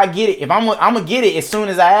 well, if I get it, if I'm going to get it as soon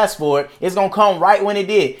as I ask for it, it's going to come right when it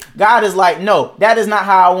did. God is like, no, that is not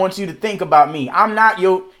how I want you to think about me. I'm not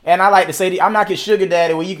your, And I like to say, I'm not your sugar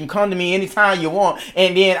daddy where you can come to me anytime you want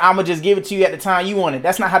and then I'm going to just give it to you at the time you want it.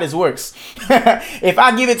 That's not how this works. If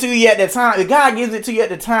I give it to you at the time, if God gives it to you at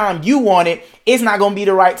the time you want it, it's not going to be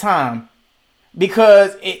the right time.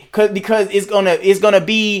 Because it's gonna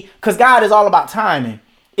be, because God is all about timing.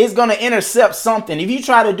 It's gonna intercept something. If you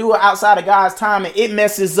try to do it outside of God's timing, it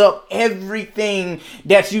messes up everything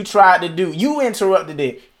that you tried to do. You interrupted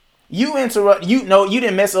it. You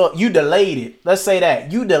didn't mess up. You delayed it. Let's say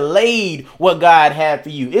that you delayed what God had for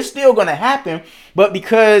you. It's still gonna happen, but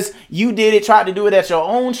because you tried to do it at your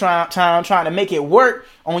own time, trying to make it work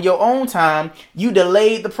on your own time, you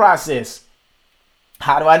delayed the process.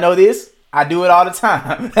 How do I know this? I do it all the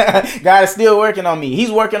time. God is still working on me. He's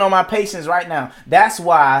working on my patience right now. That's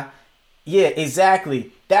why, yeah,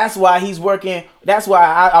 exactly. That's why he's working. That's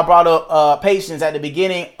why I brought up patience at the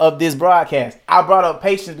beginning of this broadcast. I brought up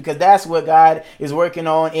patience because that's what God is working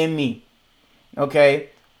on in me. Okay.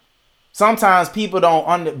 Sometimes people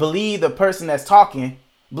don't believe the person that's talking.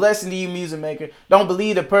 Blessing to you, music maker. Don't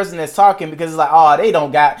believe the person that's talking because it's like, oh, they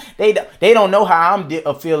don't know how I'm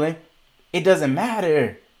feeling. It doesn't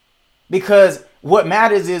matter. Because what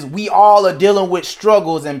matters is we all are dealing with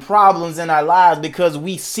struggles and problems in our lives because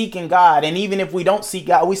we seeking God. And even if we don't seek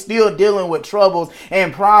God, we still dealing with troubles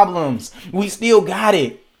and problems. We still got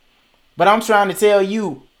it. But I'm trying to tell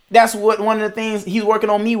you, that's what one of the things he's working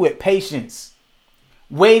on me with, patience.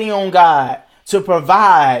 Waiting on God to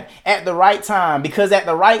provide at the right time, because at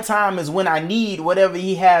the right time is when I need whatever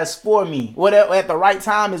he has for me. Whatever at the right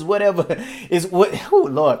time is whatever is what, oh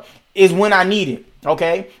Lord, is when I need it.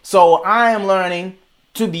 Okay, so I am learning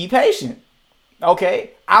to be patient.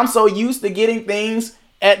 Okay, I'm so used to getting things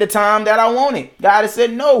at the time that I want it. God has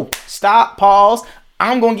said, no, stop, pause.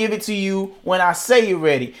 I'm going to give it to you when I say you're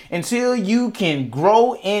ready. Until you can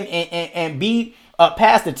grow and be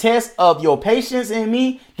past the test of your patience in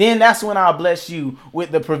me, then that's when I'll bless you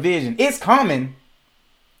with the provision. It's coming.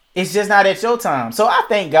 It's just not at your time. So I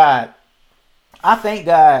thank God.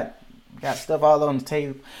 Got stuff all on the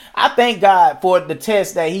table. I thank God for the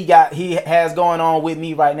test that he has going on with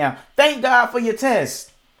me right now. Thank God for your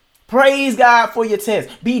test. Praise God for your test.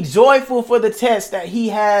 Be joyful for the test that he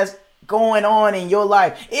has going on in your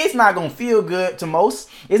life. It's not going to feel good to most.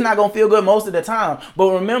 It's not going to feel good most of the time.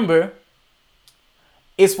 But remember,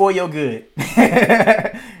 it's for your good.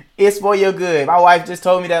 It's for your good. My wife just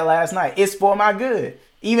told me that last night. It's for my good.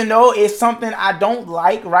 Even though it's something I don't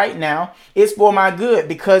like right now, it's for my good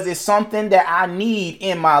because it's something that I need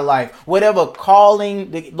in my life. Whatever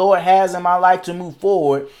calling the Lord has in my life to move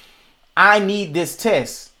forward, I need this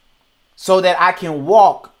test so that I can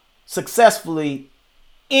walk successfully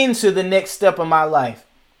into the next step of my life.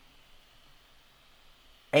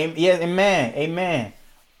 Amen. Amen.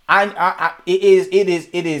 It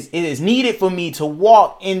is needed for me to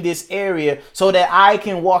walk in this area so that I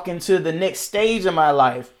can walk into the next stage of my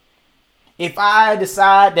life. If I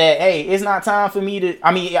decide that, hey, it's not time for me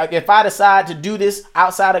if I decide to do this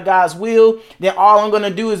outside of God's will, then all I'm going to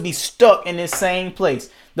do is be stuck in this same place.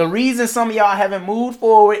 The reason some of y'all haven't moved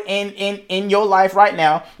forward in your life right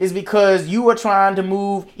now is because you are trying to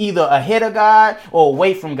move either ahead of God or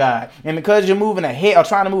away from God. And because you're moving ahead or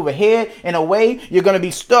trying to move ahead and away, you're going to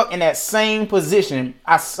be stuck in that same position.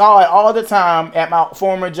 I saw it all the time at my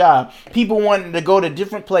former job. People wanted to go to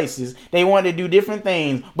different places. They wanted to do different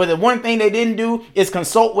things. But the one thing they didn't do is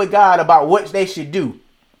consult with God about what they should do.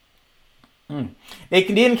 They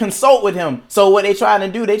didn't consult with him. So what they trying to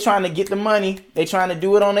do, they trying to get the money. They trying to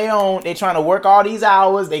do it on their own. They trying to work all these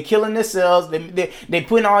hours. They killing themselves. They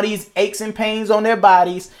putting all these aches and pains on their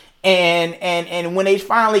bodies. And when they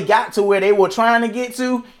finally got to where they were trying to get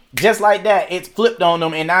to, just like that, it's flipped on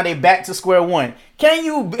them. And now they back to square one. Can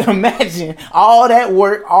you imagine all that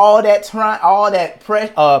work, all that time, all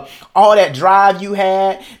that drive you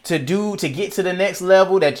had to get to the next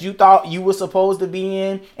level that you thought you were supposed to be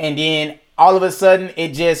in, and then all of a sudden, you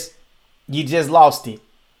just lost it.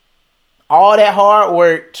 All that hard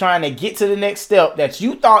work trying to get to the next step that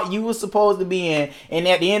you thought you were supposed to be in, and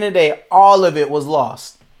at the end of the day, all of it was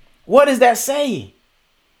lost. What does that say?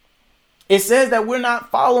 It says that we're not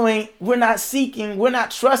following, we're not seeking, we're not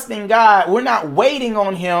trusting God, we're not waiting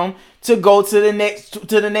on him to go to the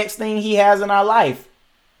next thing he has in our life.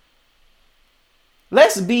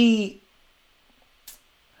 Let's be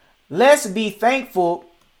thankful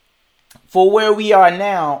for where we are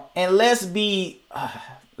now, and let's be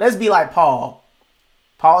like Paul.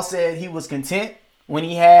 Paul said he was content when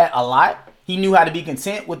he had a lot. He knew how to be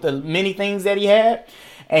content with the many things that he had,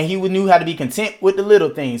 and he knew how to be content with the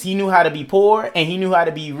little things. He knew how to be poor, and he knew how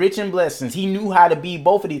to be rich in blessings. He knew how to be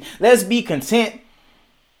both of these. Let's be content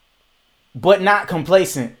but not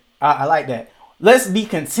complacent. I like that. Let's be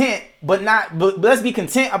content, but let's be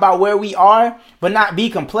content about where we are, but not be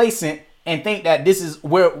complacent and think that this is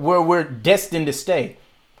where we're destined to stay.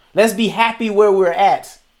 Let's be happy where we're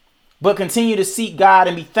at, but continue to seek God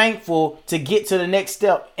and be thankful to get to the next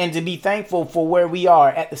step and to be thankful for where we are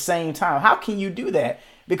at the same time. How can you do that?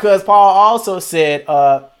 Because Paul also said,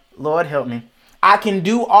 Lord help me, I can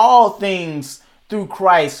do all things through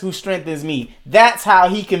Christ who strengthens me. That's how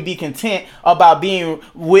he can be content about being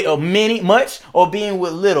with much or being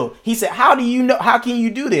with little. He said, how do you know? How can you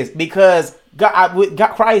do this? Because with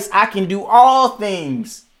Christ, I can do all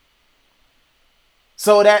things.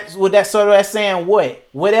 So that's saying what?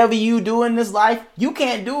 Whatever you do in this life, you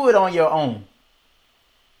can't do it on your own.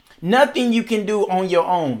 Nothing you can do on your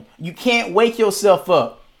own. You can't wake yourself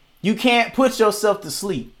up. You can't put yourself to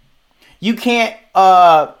sleep. You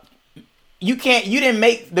didn't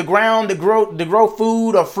make the ground to grow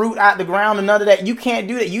food or fruit out the ground and none of that. You can't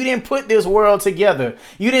do that. You didn't put this world together.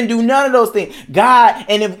 You didn't do none of those things. God,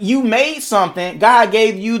 and if you made something, God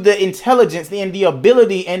gave you the intelligence and the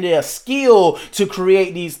ability and the skill to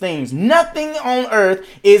create these things. Nothing on earth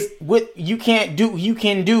is you can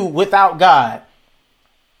do without God.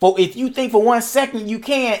 For if you think for 1 second you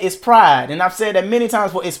can, it's pride. And I've said that many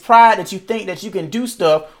times before, it's pride that you think that you can do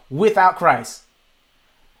stuff without Christ.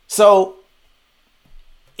 So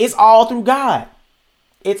it's all through God.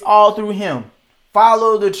 It's all through him.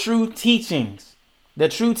 Follow the true teachings. The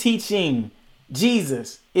true teaching.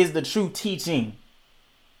 Jesus is the true teaching.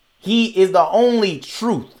 He is the only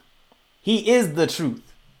truth. He is the truth.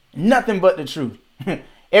 Nothing but the truth.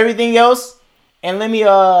 Everything else. And let me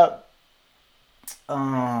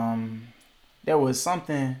there was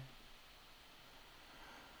something.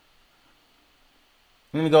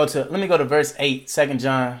 Let me go to verse 8, 2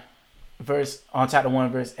 John chapter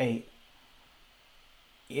 1, verse 8.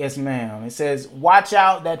 Yes, ma'am. It says, watch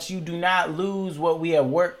out that you do not lose what we have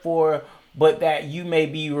worked for, but that you may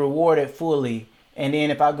be rewarded fully. And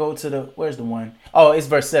then if I go to where's the one? Oh, it's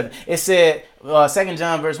verse 7. It said, 2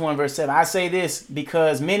 John verse 1, verse 7. I say this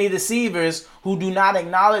because many deceivers who do not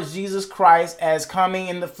acknowledge Jesus Christ as coming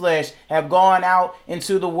in the flesh have gone out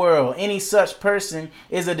into the world. Any such person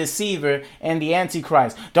is a deceiver and the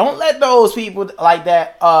Antichrist. Don't let those people like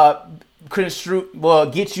that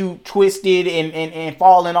get you twisted and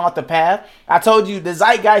falling off the path. I told you the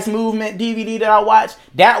Zeitgeist Movement DVD that I watched,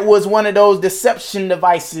 that was one of those deception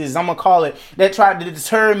devices, I'm gonna call it, that tried to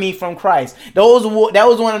deter me from Christ. That was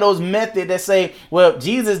one of those methods that say, well,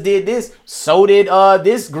 Jesus did this, so did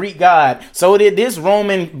this Greek god, so did this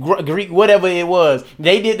Roman Greek, whatever it was.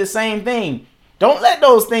 They did the same thing. Don't let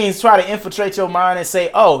those things try to infiltrate your mind and say,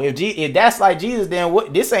 oh, if that's like Jesus, then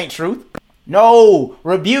what? This ain't truth. No,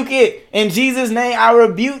 rebuke it. In Jesus' name, I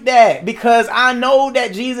rebuke that because I know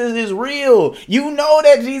that Jesus is real. You know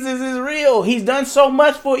that Jesus is real. He's done so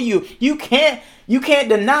much for you. You can't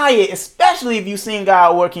deny it, especially if you've seen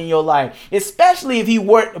God work in your life, especially if he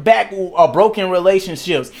worked back broken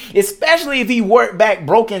relationships, especially if he worked back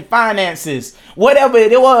broken finances, whatever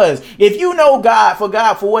it was. If you know God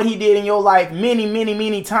for what he did in your life many, many,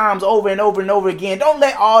 many times over and over and over again, don't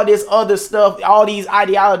let all this other stuff, all these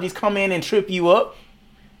ideologies come in and trip you up.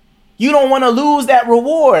 You don't want to lose that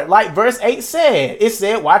reward. Like verse 8 said, it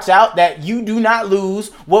said, watch out that you do not lose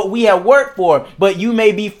what we have worked for, but you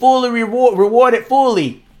may be fully rewarded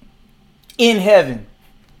fully in heaven.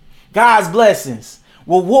 God's blessings,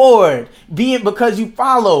 reward being because you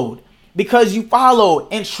followed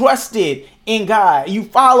and trusted in God. You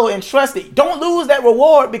follow and trust it. Don't lose that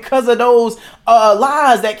reward because of those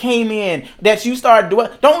lies that came in that you started doing.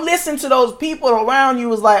 Don't listen to those people around you.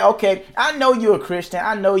 Was like, okay, I know you're a Christian.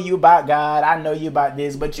 I know you about God. I know you about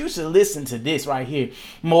this, but you should listen to this right here.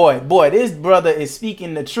 Boy, this brother is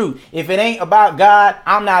speaking the truth. If it ain't about God,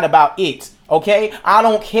 I'm not about it. Okay, I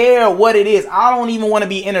don't care what it is. I don't even want to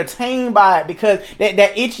be entertained by it because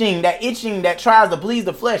that itching that tries to please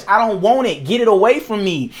the flesh. I don't want it. Get it away from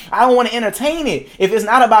me. I don't want to entertain it. If it's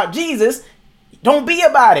not about Jesus, don't be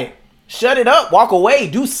about it. Shut it up. Walk away.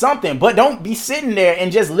 Do something. But don't be sitting there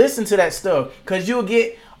and just listen to that stuff because you'll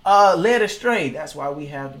get led astray. That's why we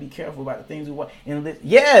have to be careful about the things we watch.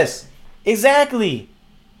 Yes, exactly.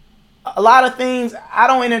 A lot of things I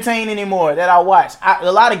don't entertain anymore that I watch.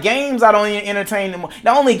 A lot of games I don't entertain anymore. The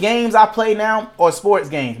only games I play now are sports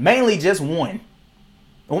games. Mainly just one.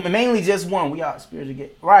 We are spiritually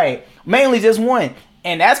right. Mainly just one.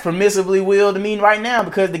 And that's permissively willed to me right now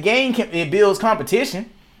because the game it builds competition.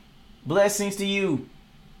 Blessings to you.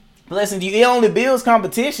 It only builds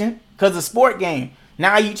competition because it's a sport game.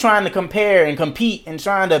 Now you trying to compare and compete and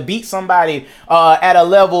trying to beat somebody at a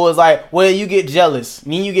level is like, well, you get jealous.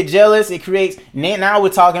 When you get jealous, it creates. Now we're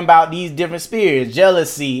talking about these different spirits,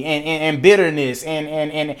 jealousy and bitterness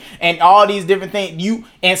and all these different things.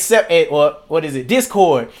 What is it?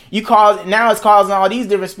 Discord. Now it's causing all these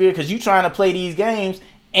different spirits because you trying to play these games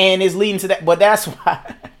and it's leading to that. But that's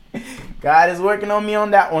why God is working on me on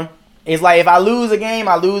that one. It's like if I lose a game,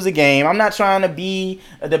 I lose a game. I'm not trying to be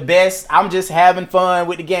the best. I'm just having fun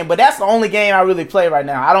with the game. But that's the only game I really play right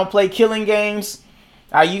now. I don't play killing games.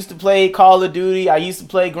 I used to play Call of Duty. I used to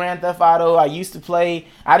play Grand Theft Auto. I didn't play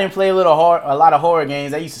a lot of horror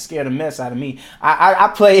games. That used to scare the mess out of me.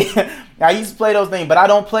 I used to play those things, but I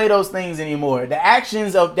don't play those things anymore. The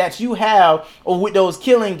actions that you have with those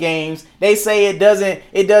killing games, they say it doesn't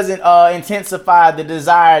intensify the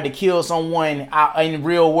desire to kill someone out in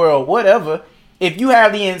real world. Whatever. If you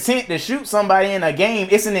have the intent to shoot somebody in a game,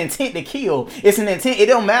 it's an intent to kill. It's an intent. It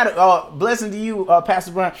don't matter. Blessing to you,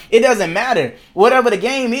 Pastor Brown. It doesn't matter. Whatever the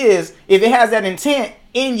game is, if it has that intent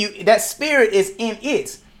in you, that spirit is in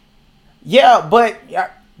it. Yeah, but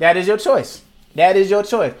that is your choice. That is your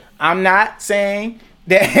choice. I'm not saying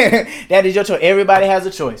that that is your choice. Everybody has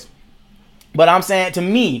a choice. But I'm saying to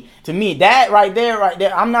me, that right there,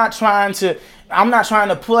 I'm not trying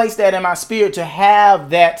to place that in my spirit to have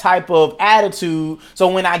that type of attitude. So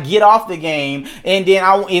when I get off the game and then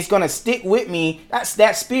it's going to stick with me, that's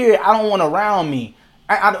that spirit I don't want around me.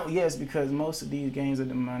 I don't. Yes, because most of these games are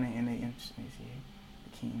demonic and they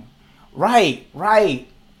the kingdom. Right.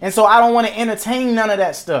 And so I don't want to entertain none of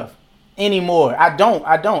that stuff anymore. I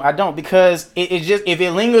don't because it just, if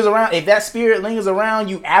it lingers around, if that spirit lingers around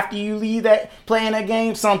you after you leave that playing that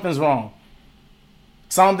game, something's wrong.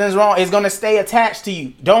 Something's wrong. It's going to stay attached to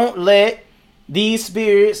you. Don't let these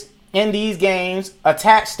spirits in these games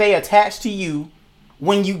stay attached to you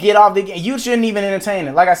when you get off the game. You shouldn't even entertain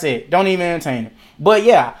it. Like I said, don't even entertain it. But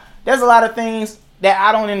yeah, there's a lot of things that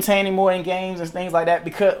I don't entertain anymore in games and things like that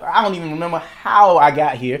because I don't even remember how I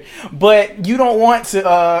got here. But you don't want to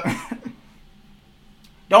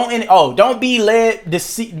don't be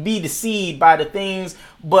be deceived by the things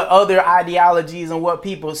but other ideologies and what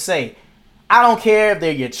people say. I don't care if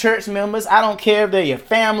they're your church members. I don't care if they're your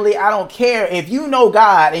family. I don't care if you know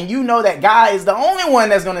God and you know that God is the only one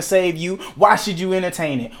that's going to save you. Why should you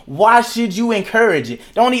entertain it? Why should you encourage it?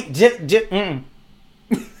 Don't even just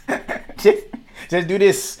do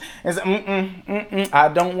this.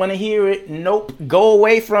 I don't want to hear it. Nope. Go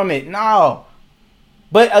away from it. No.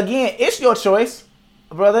 But again, it's your choice,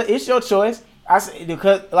 brother. It's your choice.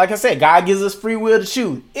 Because like I said, God gives us free will to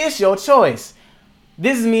choose. It's your choice.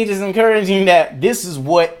 This is me just encouraging that this is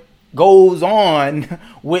what goes on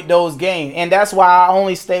with those games. And that's why I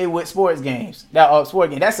only stay with sports games. That's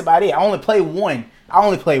about it. I only play one.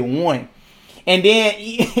 And then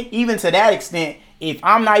even to that extent, if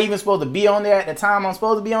I'm not even supposed to be on there at the time I'm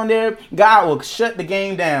supposed to be on there, God will shut the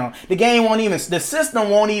game down. The system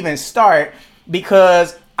won't even start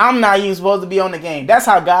because I'm not even supposed to be on the game. That's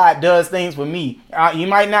how God does things for me. He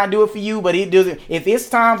might not do it for you, but he does it. If it's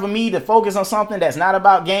time for me to focus on something that's not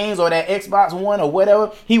about games or that Xbox One or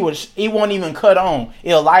whatever, he won't even cut on.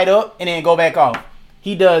 It'll light up and then go back off.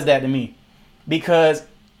 He does that to me because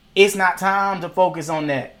it's not time to focus on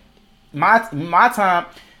that. My time,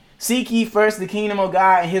 seek ye first the kingdom of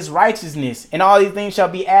God and his righteousness, and all these things shall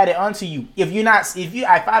be added unto you. If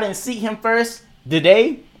I didn't seek him first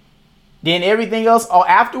today, then everything else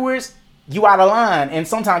afterwards, you out of line. And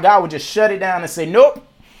sometimes God would just shut it down and say, nope.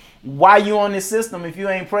 Why you on this system if you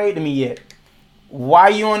ain't prayed to me yet? Why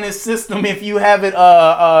you on this system if you haven't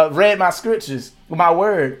read my scriptures, my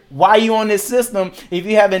word? Why you on this system if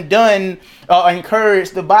you haven't done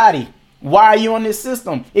encouraged the body? Why are you on this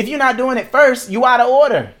system? If you're not doing it first, you out of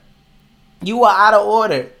order. You are out of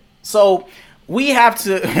order. So we have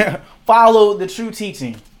to follow the true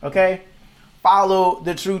teaching, okay? Follow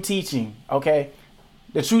the true teaching, okay?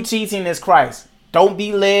 The true teaching is Christ. Don't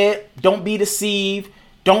be led. Don't be deceived.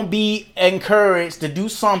 Don't be encouraged to do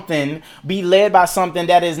something, be led by something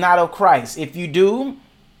that is not of Christ. If you do,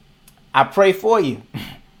 I pray for you.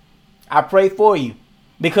 I pray for you.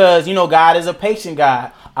 Because, God is a patient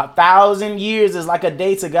God. 1,000 years is like a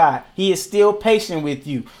day to God. He is still patient with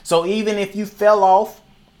you. So even if you fell off,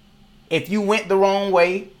 if you went the wrong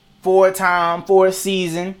way for a time, for a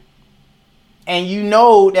season, and you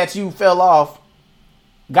know that you fell off,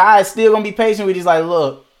 God is still going to be patient with you. He's like,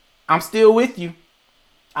 look, I'm still with you.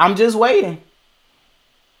 I'm just waiting.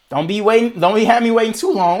 Don't be waiting. Don't be having me waiting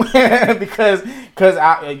too long because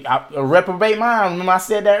I reprobate mind. Remember I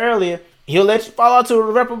said that earlier. He'll let you fall out to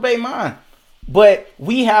a reprobate mind. But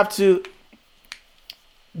we have to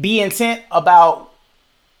be intent about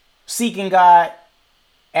seeking God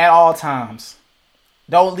at all times.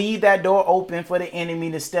 Don't leave that door open for the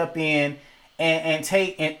enemy to step in and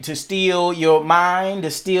take and to steal your mind,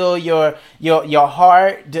 to steal your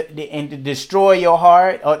heart, and to destroy your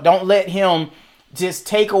heart. Or don't let him just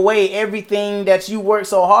take away everything that you work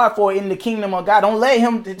so hard for in the kingdom of God. Don't let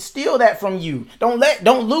him steal that from you.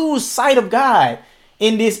 Don't lose sight of God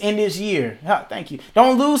in this year. Thank you.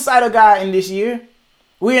 Don't lose sight of God in this year.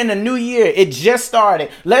 We're in a new year. It just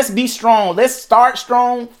started. Let's be strong. Let's start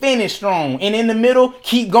strong, finish strong. And in the middle,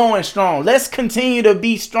 keep going strong. Let's continue to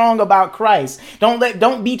be strong about Christ.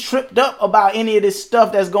 Don't be tripped up about any of this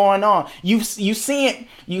stuff that's going on. You seeing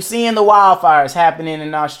the wildfires happening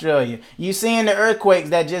in Australia. You seeing the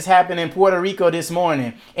earthquakes that just happened in Puerto Rico this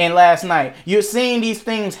morning and last night. You're seeing these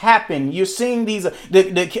things happen. You're seeing these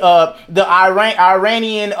the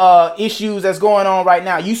Iranian issues that's going on right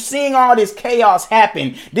now. You seeing all this chaos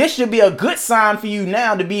happen. This should be a good sign for you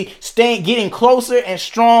now to be getting closer and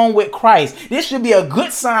strong with Christ. This should be a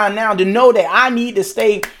good sign now to know that I need to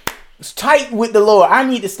stay tight with the Lord. I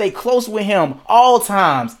need to stay close with him all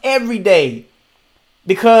times, every day,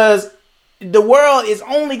 because the world is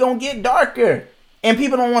only going to get darker and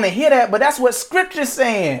people don't want to hear that. But that's what scripture's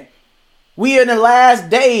saying. We are in the last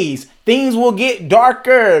days. Things will get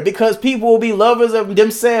darker because people will be lovers of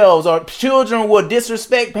themselves, or children will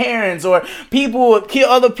disrespect parents, or people will kill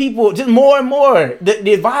other people. Just more and more.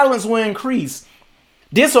 The violence will increase.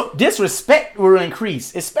 Disrespect will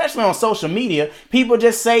increase, especially on social media. People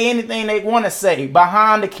just say anything they want to say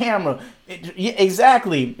behind the camera.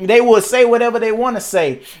 Exactly. They will say whatever they want to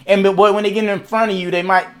say. But when they get in front of you, they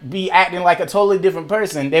might be acting like a totally different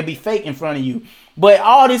person. They'll be fake in front of you. But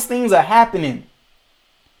all these things are happening.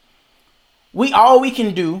 All we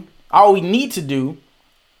need to do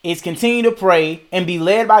is continue to pray and be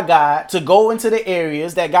led by God to go into the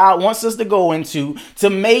areas that God wants us to go into, to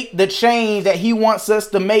make the change that he wants us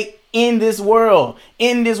to make in this world.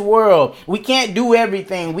 We can't do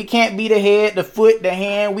everything. We can't be the head, the foot, the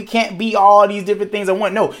hand. We can't be all these different things at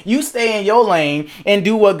once. No, you stay in your lane and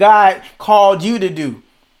do what God called you to do.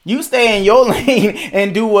 You stay in your lane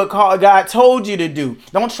and do what God told you to do.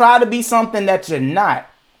 Don't try to be something that you're not.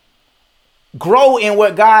 Grow in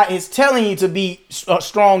what God is telling you to be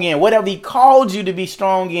strong in, whatever he called you to be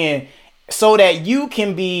strong in, so that you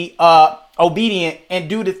can be obedient and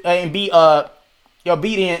be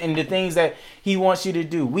obedient in the things that he wants you to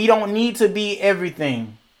do. We don't need to be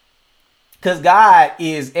everything, because God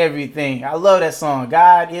is everything. I love that song.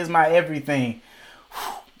 God is my everything.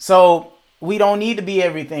 So we don't need to be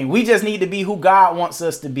everything. We just need to be who God wants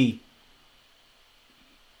us to be.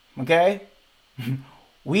 Okay?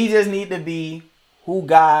 We just need to be who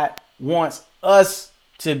God wants us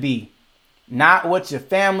to be. Not what your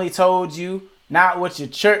family told you, not what your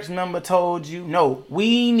church member told you. No,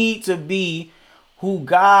 we need to be who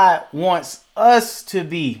God wants us to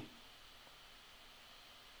be.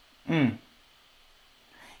 You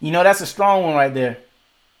know, that's a strong one right there.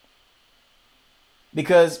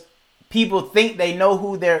 Because people think they know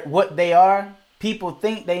what they are. People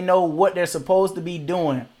think they know what they're supposed to be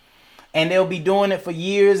doing. And they'll be doing it for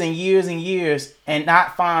years and years and years and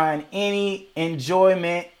not find any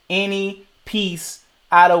enjoyment, any peace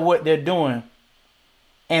out of what they're doing.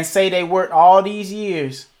 And say they worked all these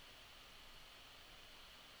years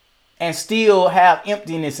and still have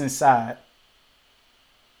emptiness inside.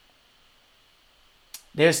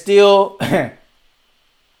 There's still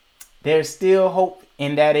hope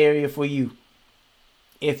in that area for you.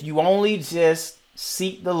 If you only just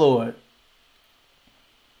seek the Lord.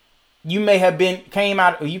 You may have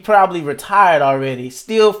you probably retired already,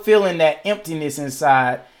 still feeling that emptiness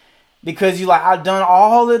inside because you're like, I've done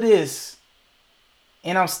all of this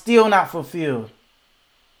and I'm still not fulfilled.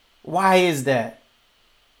 Why is that?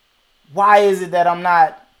 Why is it that I'm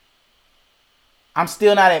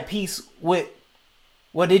still not at peace with,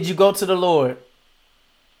 well, did you go to the Lord?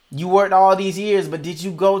 You worked all these years, but did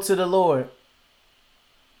you go to the Lord?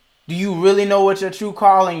 Do you really know what your true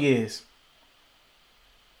calling is?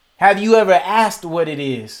 Have you ever asked what it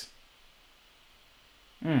is?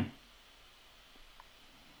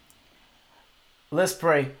 Let's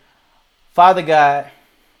pray. Father God,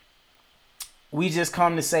 we just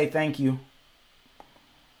come to say thank you.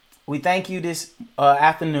 We thank you this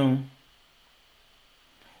afternoon.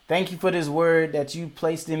 Thank you for this word that you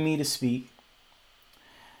placed in me to speak.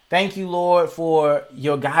 Thank you, Lord, for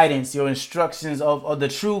your guidance, your instructions of the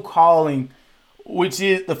true calling, which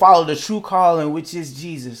is to follow the true calling, which is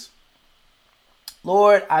Jesus.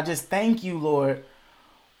 Lord, I just thank you, Lord,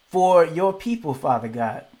 for your people, Father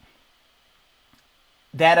God,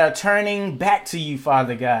 that are turning back to you,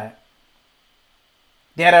 Father God.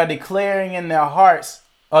 that are declaring in their hearts,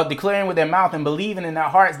 or declaring with their mouth and believing in their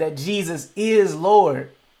hearts that Jesus is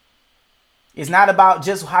Lord. It's not about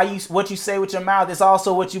just what you say with your mouth. It's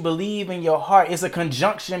also what you believe in your heart. It's a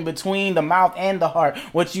conjunction between the mouth and the heart.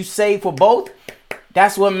 What you say for both,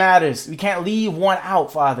 that's what matters. We can't leave one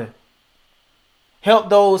out, Father. Help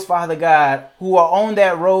those, Father God, who are on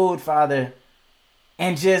that road, Father,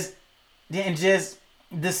 and just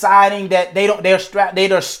deciding that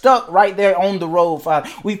they're stuck right there on the road, Father.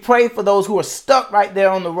 We pray for those who are stuck right there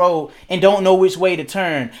on the road and don't know which way to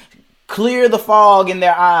turn. Clear the fog in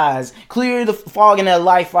their eyes. Clear the fog in their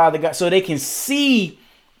life, Father God, so they can see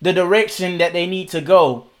the direction that they need to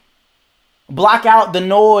go. Block out the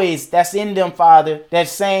noise that's in them, Father,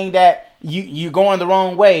 that's saying that you're going the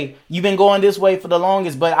wrong way. You've been going this way for the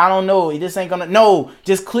longest, but I don't know. This ain't gonna. No,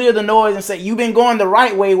 just clear the noise and say, you've been going the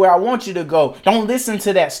right way where I want you to go. Don't listen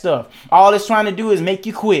to that stuff. All it's trying to do is make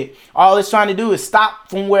you quit. All it's trying to do is stop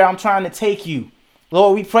from where I'm trying to take you.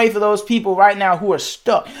 Lord, we pray for those people right now who are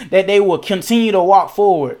stuck, that they will continue to walk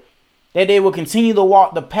forward, that they will continue to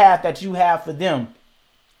walk the path that you have for them.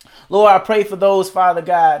 Lord, I pray for those, Father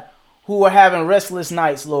God, who are having restless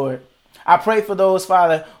nights, Lord. I pray for those,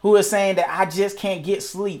 Father, who are saying that I just can't get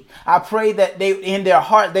sleep. I pray that they, in their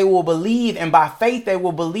heart, they will believe, and by faith, they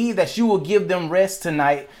will believe that you will give them rest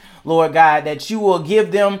tonight. Lord God, that you will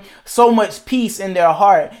give them so much peace in their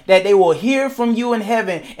heart that they will hear from you in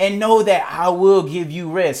heaven and know that I will give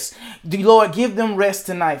you rest. Lord, give them rest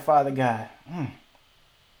tonight, Father God.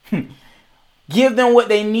 Give them what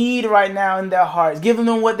they need right now in their hearts. Give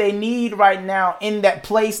them what they need right now in that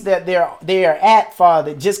place that they are at,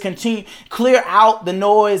 Father. Just continue, clear out the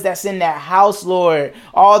noise that's in that house, Lord.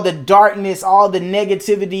 All the darkness, all the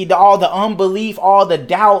negativity, all the unbelief, all the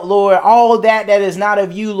doubt, Lord. All that is not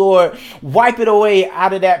of you, Lord. Wipe it away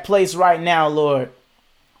out of that place right now, Lord.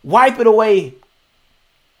 Wipe it away.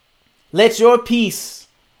 Let your peace,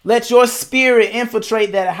 let your spirit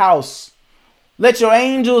infiltrate that house. Let your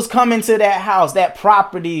angels come into that house, that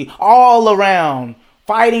property, all around,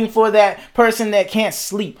 fighting for that person that can't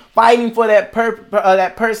sleep, fighting for that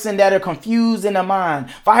person that are confused in the mind,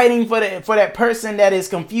 fighting for that person that is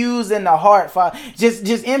confused in the heart. Father,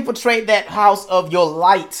 just infiltrate that house of your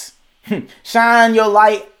light. Shine your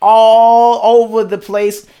light all over the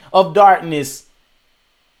place of darkness.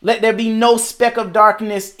 Let there be no speck of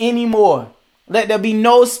darkness anymore. Let there be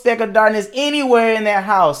no speck of darkness anywhere in that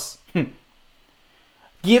house.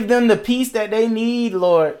 Give them the peace that they need,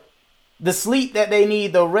 Lord. The sleep that they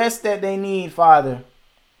need, the rest that they need, Father.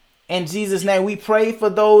 In Jesus' name, we pray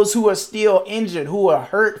for those who are still injured, who are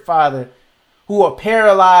hurt, Father, who are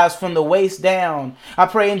paralyzed from the waist down. I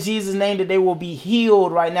pray in Jesus' name that they will be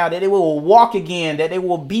healed right now, that they will walk again, that they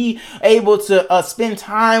will be able to spend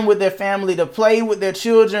time with their family, to play with their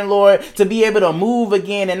children, Lord, to be able to move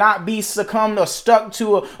again and not be succumbed or stuck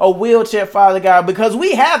to a wheelchair, Father God, because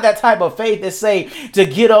we have that type of faith that say to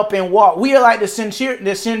get up and walk. We are like the centurion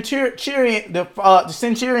that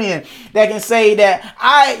can say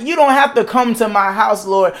that you don't have to come to my house,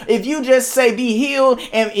 Lord. If you just say be healed,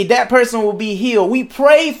 and that person will be healed. We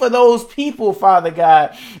pray for those people, Father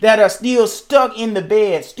God, that are still stuck in the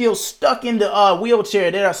bed, still stuck in the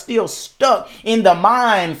wheelchair, that are still stuck in the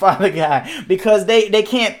mind, Father God, because they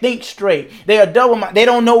can't think straight. They are double-minded. They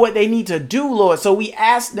don't know what they need to do, Lord. So we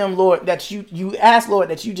ask them, Lord, that you ask, Lord,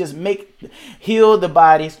 that you just heal the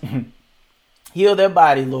bodies, heal their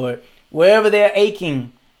body, Lord, wherever they're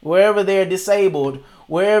aching, wherever they're disabled,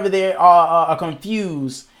 wherever they are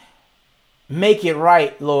confused. Make it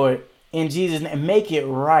right, Lord. In Jesus' name, make it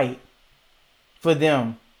right for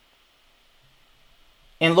them.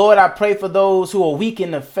 And Lord, I pray for those who are weak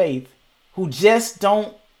in the faith, who just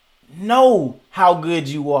don't know how good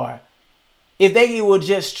you are. If they will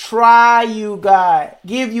just try you, God,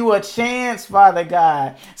 give you a chance, Father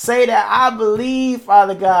God. Say that I believe,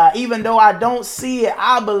 Father God, even though I don't see it,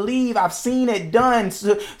 I believe. I've seen it done.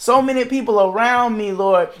 So many people around me,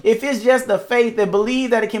 Lord. If it's just the faith that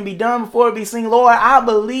believe that it can be done before it be seen, Lord, I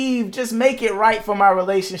believe. Just make it right for my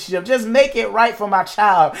relationship. Just make it right for my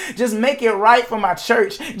child. Just make it right for my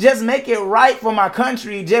church. Just make it right for my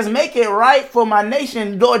country. Just make it right for my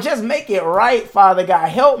nation. Lord, just make it right, Father God.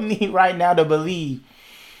 Help me right now to believe.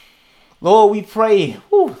 Lord, we pray,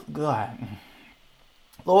 God.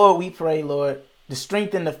 Lord, we pray, Lord, to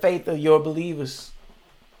strengthen the faith of your believers.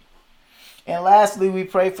 And lastly, we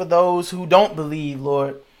pray for those who don't believe,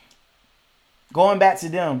 Lord. Going back to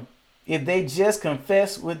them, if they just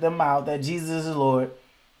confess with their mouth that Jesus is Lord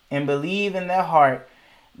and believe in their heart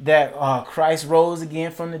that Christ rose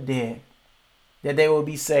again from the dead, that they will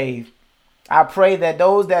be saved. I pray that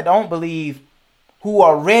those that don't believe, who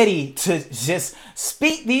are ready to just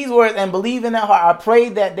speak these words and believe in their heart. I pray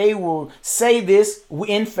that they will say this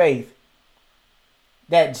in faith,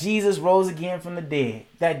 that Jesus rose again from the dead,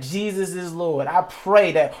 that Jesus is Lord. I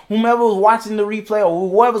pray that whomever was watching the replay or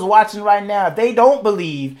whoever's watching right now, if they don't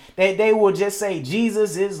believe, that they will just say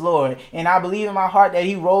Jesus is Lord. And I believe in my heart that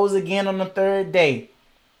he rose again on the third day.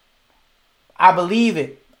 I believe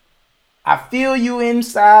it. I feel you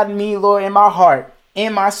inside me, Lord, in my heart,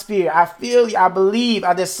 in my spirit. I feel you. I believe.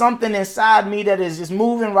 There's something inside me that is just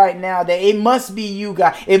moving right now, that it must be you,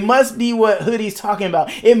 God. It must be what Hoodie's talking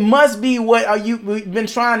about. It must be what you've been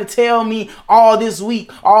trying to tell me all this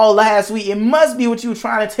week, all last week. It must be what you were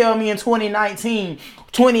trying to tell me in 2019,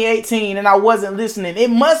 2018, and I wasn't listening.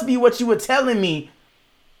 It must be what you were telling me.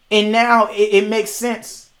 And now it makes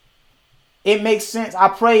sense. It makes sense. I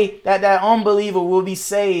pray that that unbeliever will be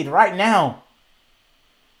saved right now.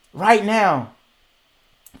 Right now,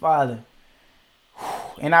 Father.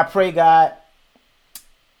 And I pray, God,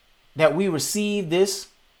 that we receive this.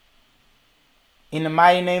 In the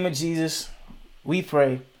mighty name of Jesus, we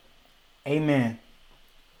pray. Amen.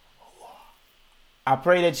 I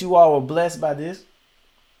pray that you all were blessed by this.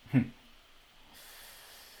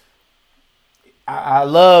 I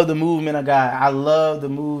love the movement of God. I love the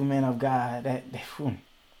movement of God.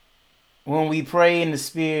 When we pray in the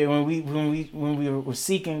Spirit, when we were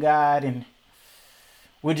seeking God, and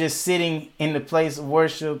we're just sitting in the place of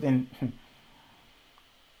worship and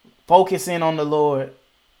focusing on the Lord,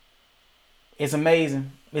 it's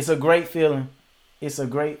amazing. It's a great feeling. It's a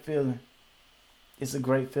great feeling. It's a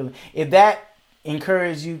great feeling. If that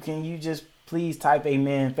encouraged you, can you just please type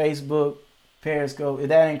amen? Facebook, Periscope. If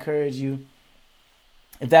that encouraged you,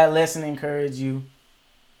 if that lesson encouraged you,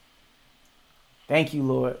 thank you,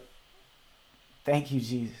 Lord. Thank you,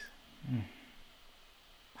 Jesus.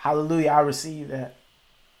 Hallelujah. I receive that.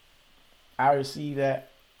 I receive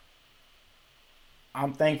that.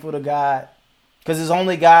 I'm thankful to God, because it's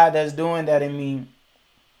only God that's doing that in me.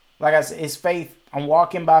 Like I said, it's faith. I'm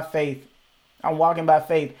walking by faith. I'm walking by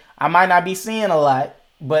faith. I might not be seeing a lot,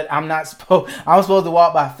 but I'm supposed to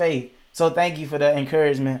walk by faith. So thank you for that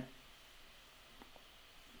encouragement.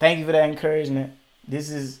 Thank you for that encouragement. This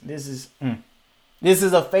is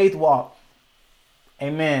a faith walk.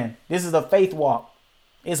 Amen. This is a faith walk.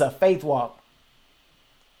 It's a faith walk.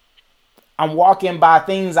 I'm walking by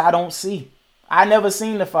things I don't see. I never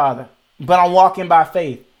seen the Father, but I'm walking by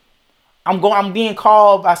faith. I'm being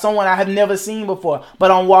called by someone I have never seen before, but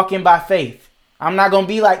I'm walking by faith. I'm not going to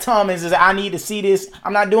be like Thomas and say, I need to see this.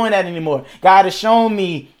 I'm not doing that anymore. God has shown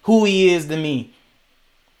me who he is to me,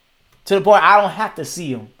 to the point I don't have to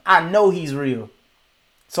see him. I know he's real.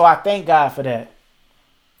 So I thank God for that.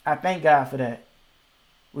 I thank God for that.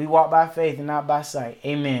 We walk by faith and not by sight.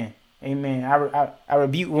 Amen. Amen. I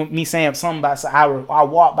rebuke me saying something by sight. I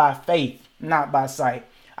walk by faith, not by sight.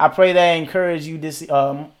 I pray that I encourage you this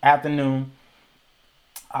afternoon.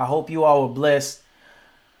 I hope you all were blessed.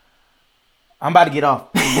 I'm about to get off.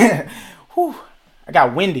 Whew, I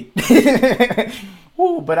got winded.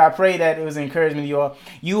 Whew, but I pray that it was encouragement to you all.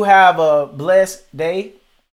 You have a blessed day.